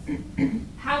violence.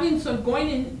 Having sort of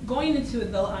going into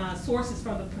the sources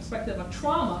from the perspective of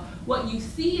trauma, what you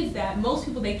see is that most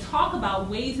people, they talk about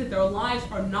ways that their lives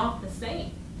are not the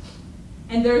same.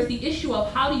 And there's the issue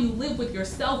of how do you live with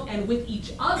yourself and with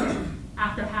each other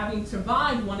after having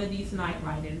survived one of these night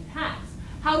ride-in attacks.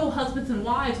 How do husbands and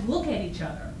wives look at each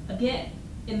other, again,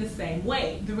 in the same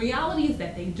way? The reality is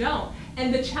that they don't.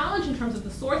 And the challenge in terms of the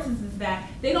sources is that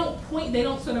they don't point that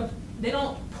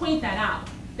out.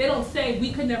 They don't say,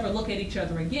 we could never look at each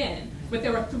other again. But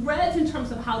there are threads in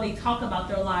terms of how they talk about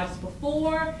their lives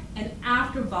before and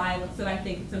after violence that I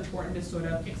think it's important to sort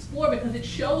of explore, because it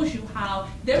shows you how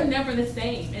they're never the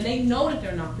same, and they know that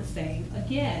they're not the same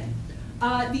again.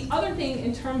 The other thing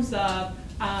in terms of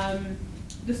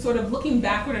the sort of looking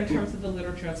backward in terms of the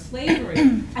literature of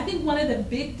slavery, I think one of the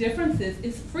big differences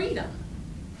is freedom.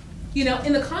 You know,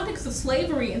 in the context of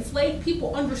slavery, enslaved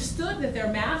people understood that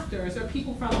their masters, or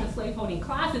people from the slaveholding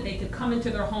class, that they could come into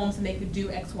their homes and they could do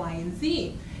X, Y, and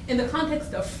Z. In the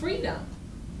context of freedom,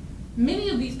 many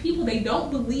of these people, they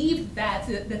don't believe that's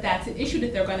an issue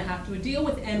that they're going to have to deal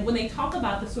with. And when they talk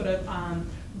about the sort of,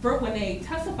 when they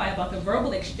testify about the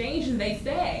verbal exchanges, they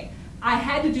say, I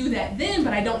had to do that then,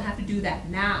 but I don't have to do that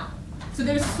now. So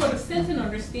there's a sort of sense and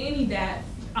understanding that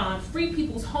free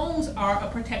people's homes are a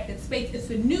protected space. It's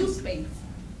a new space.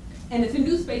 And it's a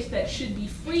new space that should be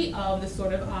free of the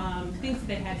sort of things that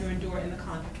they had to endure in the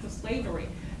context of slavery.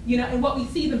 You know, and what we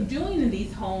see them doing in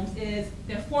these homes is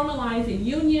they're formalizing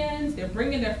unions, they're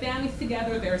bringing their families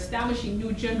together, they're establishing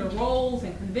new gender roles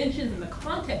and conventions in the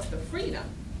context of freedom.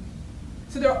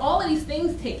 So there are all of these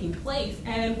things taking place,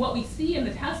 and what we see in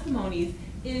the testimonies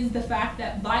is the fact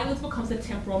that violence becomes a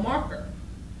temporal marker.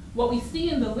 What we see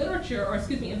in the literature, or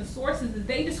excuse me, in the sources, is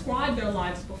they describe their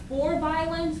lives before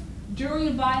violence,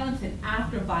 during violence, and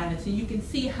after violence, and you can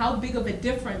see how big of a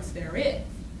difference there is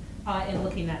in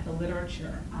looking at the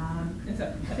literature. And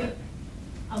so I think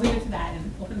I'll leave it to that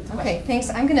and open it to questions. Okay, thanks.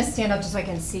 I'm going to stand up just so I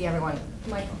can see everyone.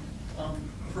 Michael.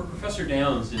 For Professor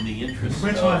Downs, in the interest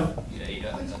Which of... one?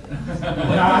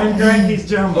 I'm Greg, he's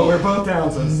Jim, but we're both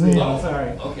Downses. Oh, sorry.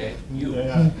 Okay.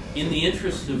 Yeah. In the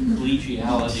interest of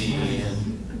collegiality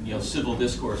and civil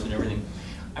discourse and everything,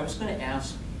 I was going to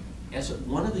ask, as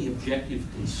one of the objective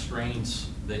constraints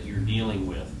that you're dealing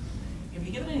with, have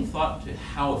you given any thought to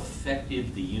how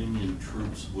effective the Union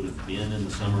troops would have been in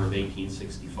the summer of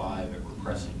 1865 at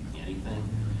repressing anything?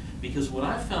 Because what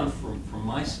I found from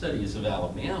my studies of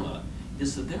Alabama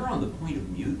is that they're on the point of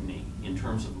mutiny in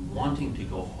terms of wanting to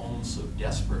go home so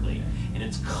desperately. And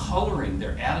it's coloring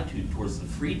their attitude towards the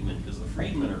freedmen, because the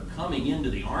freedmen are coming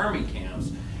into the army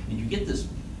camps, and you get this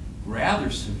rather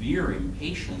severe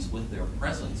impatience with their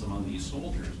presence among these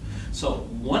soldiers. So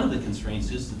one of the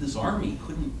constraints is that this army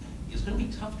is going to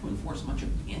be tough to enforce much of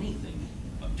anything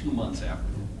 2 months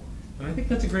after the war. And I think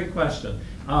that's a great question.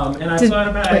 And I thought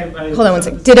about it. Hold on one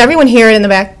second. Did everyone hear it in the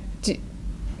back?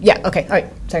 Yeah, okay, all right,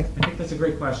 sorry. I think that's a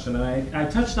great question. And I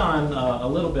touched on a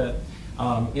little bit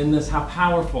in this how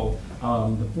powerful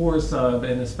the force of,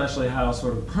 and especially how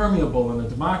sort of permeable in a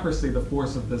democracy the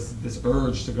force of this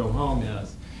urge to go home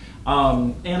is.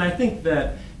 And I think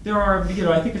that there are,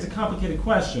 I think it's a complicated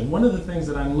question. One of the things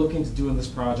that I'm looking to do in this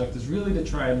project is really to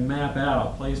try and map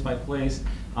out place by place,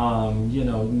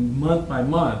 month by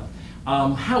month,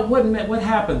 what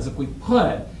happens if we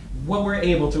put what we're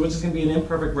able to, which is going to be an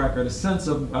imperfect record, a sense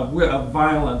of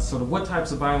violence, sort of what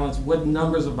types of violence, what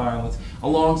numbers of violence,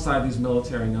 alongside these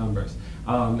military numbers.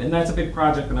 And that's a big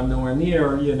project, and I'm nowhere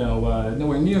near,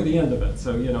 nowhere near the end of it.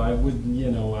 So, I would,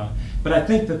 but I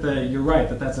think that you're right,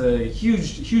 that's a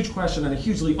huge question and a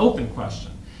hugely open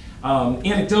question.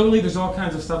 Anecdotally, there's all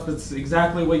kinds of stuff that's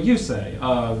exactly what you say,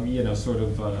 of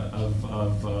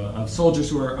soldiers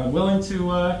who are unwilling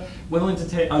to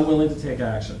take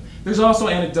action. There's also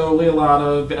anecdotally a lot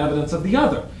of evidence of the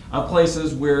other,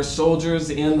 places where soldiers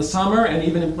in the summer, and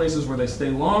even in places where they stay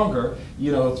longer,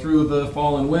 through the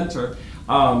fall and winter,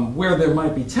 where there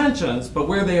might be tensions, but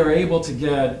where they are able to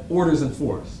get orders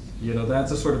enforced. That's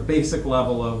a sort of basic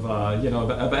level of,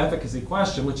 of efficacy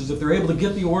question, which is if they're able to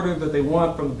get the order that they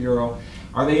want from the Bureau,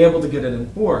 are they able to get it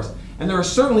enforced? And there are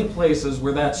certainly places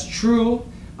where that's true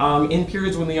in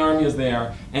periods when the Army is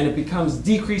there, and it becomes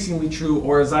decreasingly true,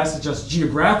 or as I suggest,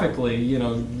 geographically,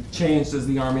 changed as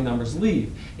the Army numbers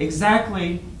leave.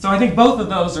 Exactly, so I think both of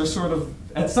those are sort of,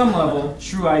 at some level,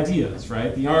 true ideas,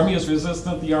 right? The Army is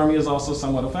resistant, the Army is also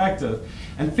somewhat effective.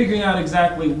 And figuring out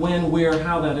exactly when, where,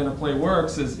 how that interplay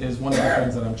works is one of the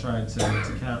things that I'm trying to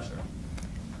capture.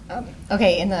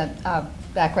 Okay, in the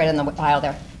back right on the aisle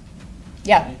there.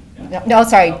 Yeah. No,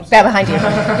 sorry, back behind you.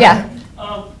 Yeah.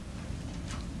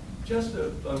 Just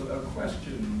a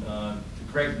question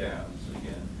to Greg Downs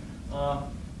again.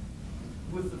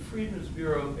 With the Freedmen's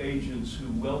Bureau agents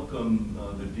who welcome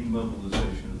the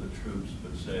demobilization of the troops,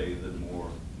 but say that more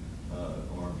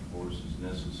armed force is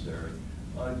necessary,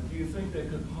 do you think there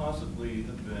could possibly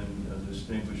have been a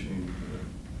distinguishing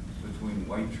between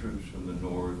white troops from the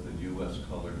north and U.S.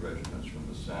 colored regiments from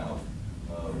the south,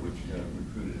 which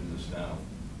recruited in the south,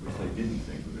 which they didn't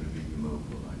think were going to be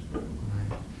demobilized very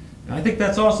well? I think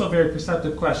that's also a very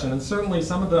perceptive question, and certainly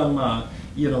some of them,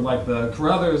 like the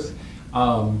Carruthers,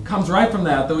 comes right from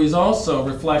that, though he's also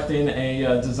reflecting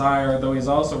a desire, though he's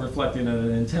also reflecting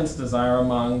an intense desire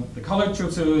among the colored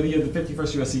troops who the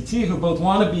 51st USCT, who both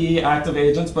want to be active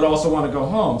agents but also want to go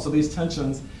home. So these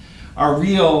tensions are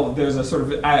real. There's a sort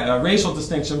of a racial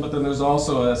distinction, but then there's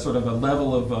also a sort of a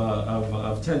level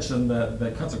of tension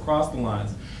that cuts across the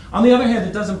lines. On the other hand,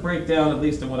 it doesn't break down, at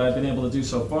least in what I've been able to do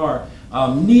so far,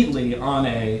 neatly on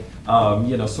a,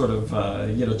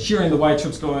 cheering the white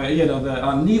troops going,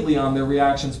 neatly on their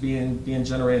reactions being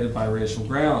generated by racial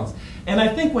grounds. And I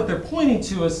think what they're pointing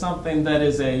to is something that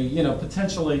is a,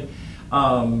 potentially,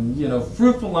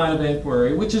 fruitful line of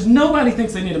inquiry, which is nobody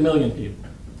thinks they need 1 million people,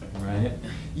 right?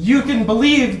 You can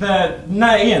believe that,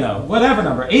 whatever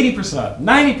number, 80%,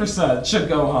 90% should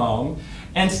go home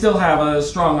and still have a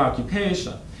strong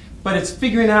occupation. But it's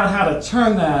figuring out how to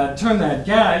turn that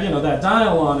that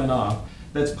dial on and off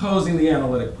that's posing the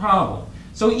analytic problem.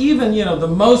 So even, the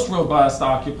most robust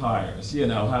occupiers,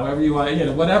 however you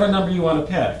want, whatever number you want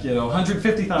to pick,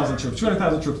 150,000 troops,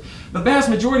 200,000 troops, the vast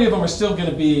majority of them are still going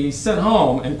to be sent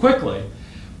home and quickly.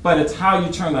 But it's how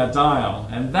you turn that dial.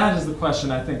 And that is the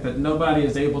question, I think, that nobody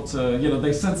is able to,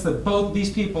 they sense that both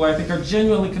these people, I think, are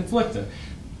genuinely conflicted.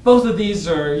 Both of these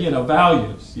are,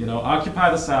 values,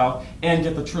 occupy the South and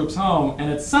get the troops home.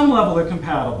 And at some level they're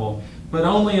compatible, but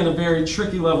only in a very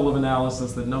tricky level of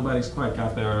analysis that nobody's quite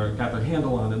got their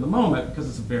handle on in the moment, because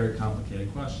it's a very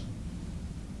complicated question.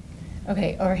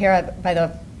 Okay, over here by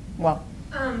the wall.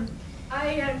 I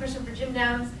had a question for Jim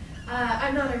Downs.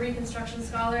 I'm not a Reconstruction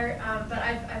scholar, but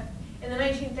in the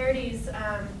 1930s,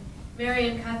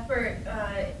 Marion Cuthbert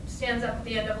stands up at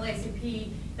the NAACP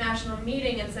national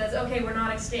meeting and says, okay, we're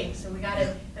not extinct, so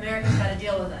Americans got to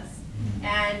deal with us.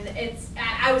 And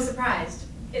I was surprised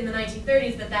in the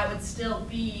 1930s that would still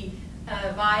be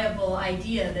a viable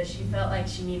idea that she felt like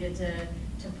she needed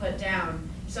to put down.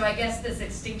 So I guess this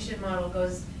extinction model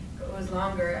goes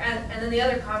longer. And then the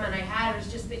other comment I had was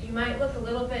just that you might look a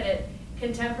little bit at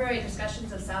contemporary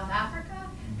discussions of South Africa,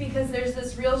 because there's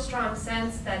this real strong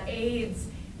sense that AIDS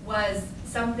was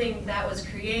something that was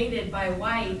created by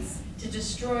whites to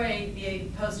destroy the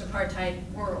post-apartheid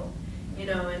world,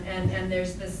 and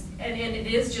there's this, and it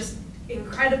is just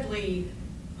incredibly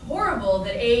horrible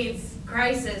that AIDS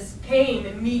crisis came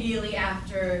immediately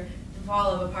after the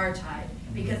fall of apartheid,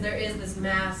 because there is this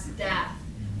mass death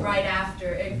right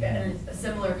after a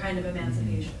similar kind of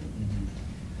emancipation.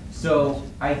 So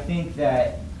I think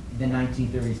that the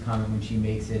 1930s comment, when she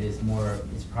makes it, is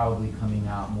probably coming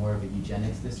out more of a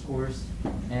eugenics discourse.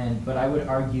 But I would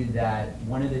argue that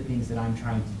one of the things that I'm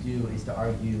trying to do is to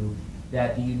argue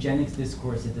that the eugenics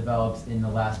discourse that develops in the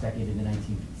last decade of the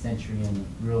 19th century and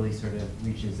really sort of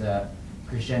reaches a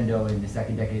crescendo in the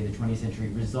second decade of the 20th century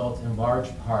results in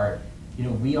large part,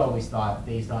 we always thought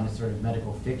based on a sort of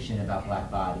medical fiction about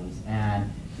black bodies,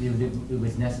 and it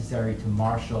was necessary to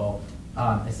marshal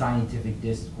a scientific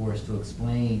discourse to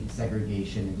explain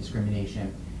segregation and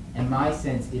discrimination. And my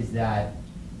sense is that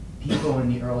people in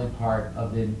the early part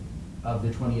of the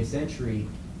 20th century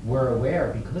were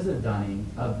aware, because of Dunning,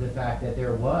 of the fact that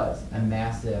there was a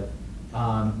massive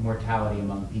mortality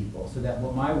among people. So that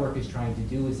what my work is trying to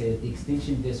do is say that the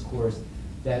extinction discourse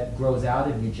that grows out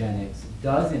of eugenics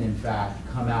doesn't in fact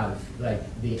come out of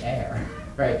the air.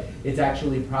 Right, it's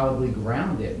actually probably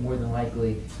grounded, more than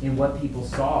likely, in what people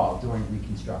saw during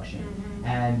Reconstruction,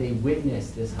 and they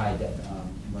witnessed this high death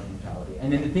mortality.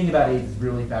 And then the thing about AIDS is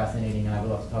really fascinating, and I would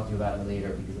love to talk to you about it later,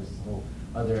 because there's this whole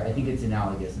other, I think it's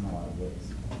analogous in a lot of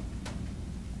ways.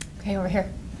 Okay, over here.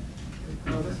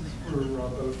 This is for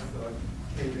both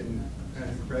Kate and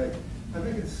Greg. I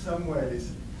think in some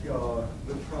ways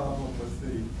the problem with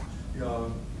the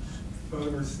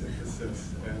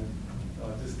photosynthesis and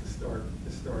just to start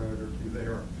over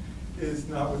there, is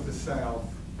not with the South,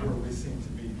 where we seem to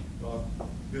be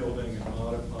building and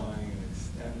modifying and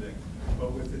extending,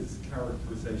 but with his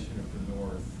characterization of the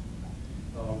North,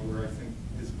 where I think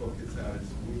his book is at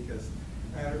its weakest.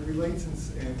 And it relates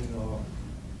in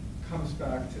comes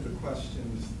back to the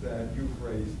questions that you've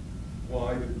raised,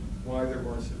 why there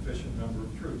weren't sufficient number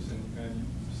of troops. And you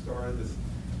started this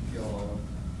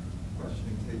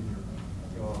questioning, taking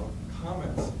your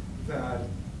comments, that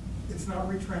it's not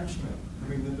retrenchment. I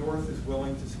mean, the North is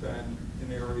willing to spend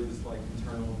in areas like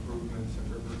internal improvements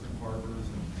and rivers and harbors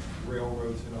and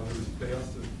railroads and others,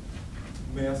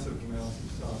 massive amounts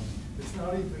of sums. It's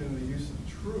not even in the use of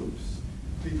troops,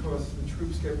 because the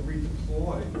troops get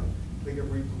redeployed. They get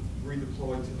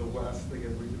redeployed to the west, they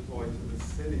get redeployed to the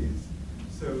cities.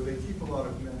 So they keep a lot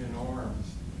of men in arms.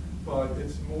 But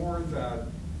it's more that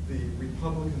the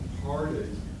Republican Party,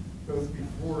 both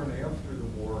before and after the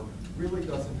war, really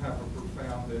doesn't have a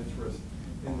profound interest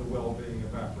in the well-being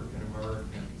of African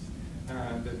Americans.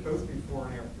 And that both before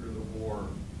and after the war,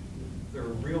 their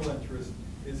real interest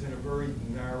is in a very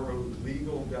narrow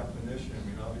legal definition. I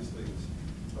mean, obviously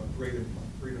it's of great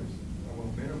freedoms, I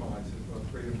won't minimize it,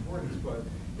 of great importance, but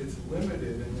it's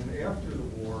limited. And then after the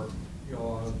war,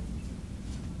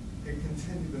 it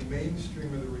continued, the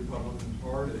mainstream of the Republican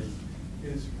Party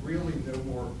is really no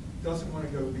more, doesn't want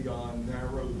to go beyond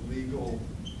narrow legal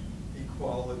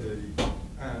equality.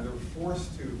 And they're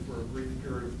forced to for a brief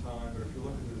period of time, but if you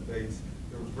look at the debates,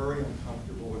 they're very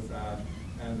uncomfortable with that,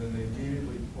 and then they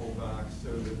immediately pull back,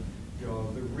 so that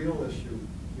the real issue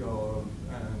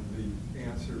and the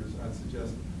answers, I'd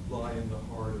suggest, lie in the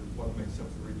heart of what makes up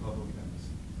the Republicans.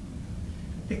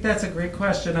 I think that's a great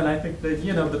question, and I think that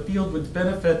the field would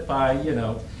benefit by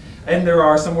and there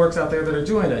are some works out there that are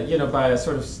doing it, by a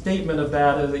sort of statement of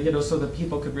that, so that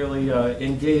people could really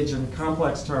engage in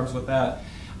complex terms with that.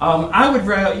 I would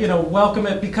welcome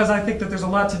it, because I think that there's a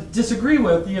lot to disagree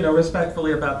with,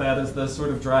 respectfully about that as the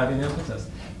sort of driving impetus.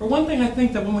 For one thing, I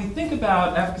think that when we think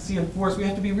about efficacy and force, we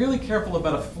have to be really careful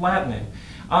about a flattening.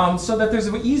 So that there's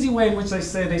an easy way in which they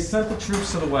say they sent the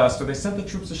troops to the west, or they sent the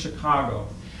troops to Chicago.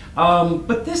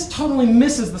 But this totally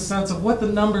misses the sense of what the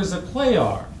numbers at play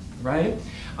are, right?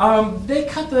 They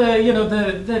cut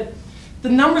the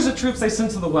numbers of troops they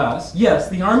sent to the west. Yes,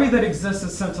 the army that exists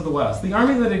is sent to the west. The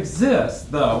army that exists,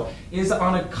 though, is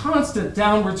on a constant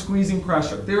downward squeezing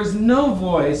pressure. There is no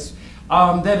voice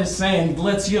that is saying,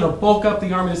 let's bulk up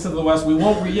the army to send to the west. We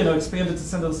won't expand it to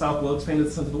send to the south. We'll expand it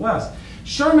to send to the west.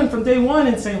 Sherman, from day one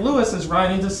in St. Louis, is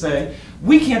writing to say,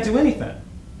 we can't do anything.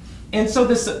 And so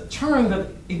this turn that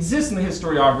exists in the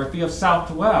historiography of south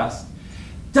to west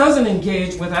doesn't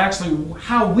engage with actually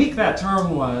how weak that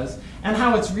turn was, and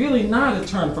how it's really not a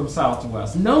turn from south to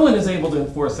west. No one is able to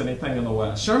enforce anything in the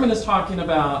west. Sherman is talking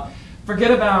about,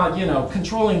 forget about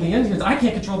controlling the Indians, I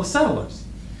can't control the settlers.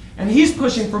 And he's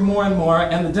pushing for more and more,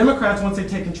 and the Democrats, once they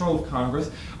take control of Congress,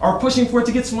 are pushing for it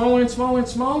to get smaller and smaller and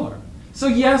smaller. So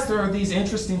yes, there are these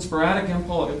interesting sporadic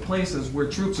places where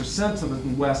troops are sent to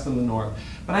the west and the north.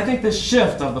 But I think this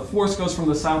shift of the force goes from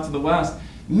the south to the west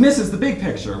misses the big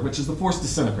picture, which is the force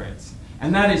disintegrates.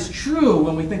 And that is true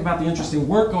when we think about the interesting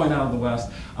work going out of the west,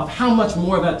 of how much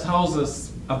more that tells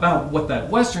us about what that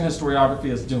Western historiography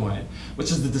is doing,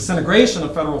 which is the disintegration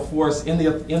of federal force in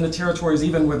the territories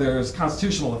even where there's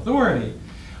constitutional authority.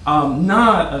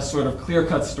 Not a sort of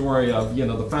clear-cut story of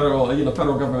the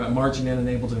federal government marching in and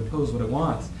able to impose what it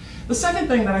wants. The second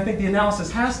thing that I think the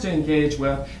analysis has to engage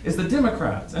with is the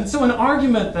Democrats. And so an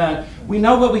argument that we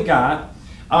know what we got,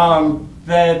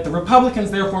 that the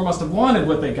Republicans therefore must have wanted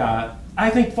what they got, I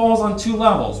think falls on two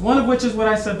levels. One of which is what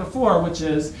I said before, which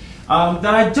is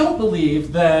that I don't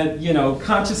believe that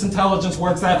conscious intelligence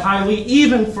works that highly,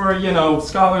 even for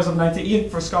scholars of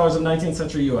 19th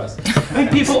century U.S. I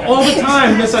think people all the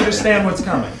time misunderstand what's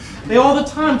coming. They all the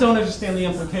time don't understand the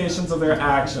implications of their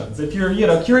actions. If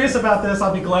you're curious about this,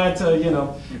 I'll be glad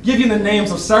to give you the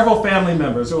names of several family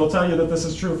members who will tell you that this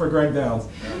is true for Greg Downs.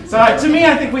 So to me,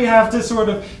 I think we have to sort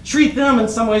of treat them in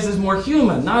some ways as more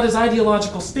human, not as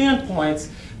ideological standpoints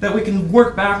that we can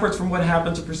work backwards from what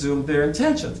happened to presume their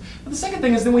intentions. But the second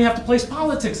thing is then we have to place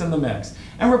politics in the mix.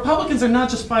 And Republicans are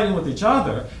not just fighting with each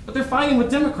other, but they're fighting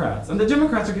with Democrats. And the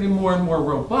Democrats are getting more and more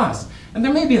robust. And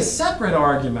there may be a separate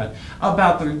argument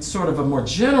about the sort of a more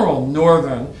general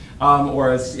northern,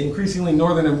 or as increasingly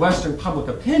northern and western public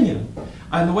opinion,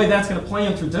 and the way that's going to play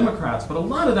in through Democrats. But a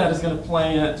lot of that is going to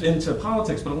play into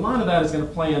politics, but a lot of that is going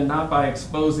to play in not by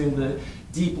exposing the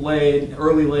deep-laid,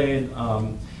 early-laid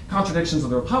contradictions of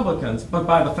the Republicans, but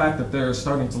by the fact that they're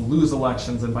starting to lose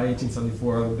elections, and by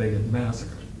 1874 they get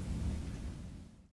massacred.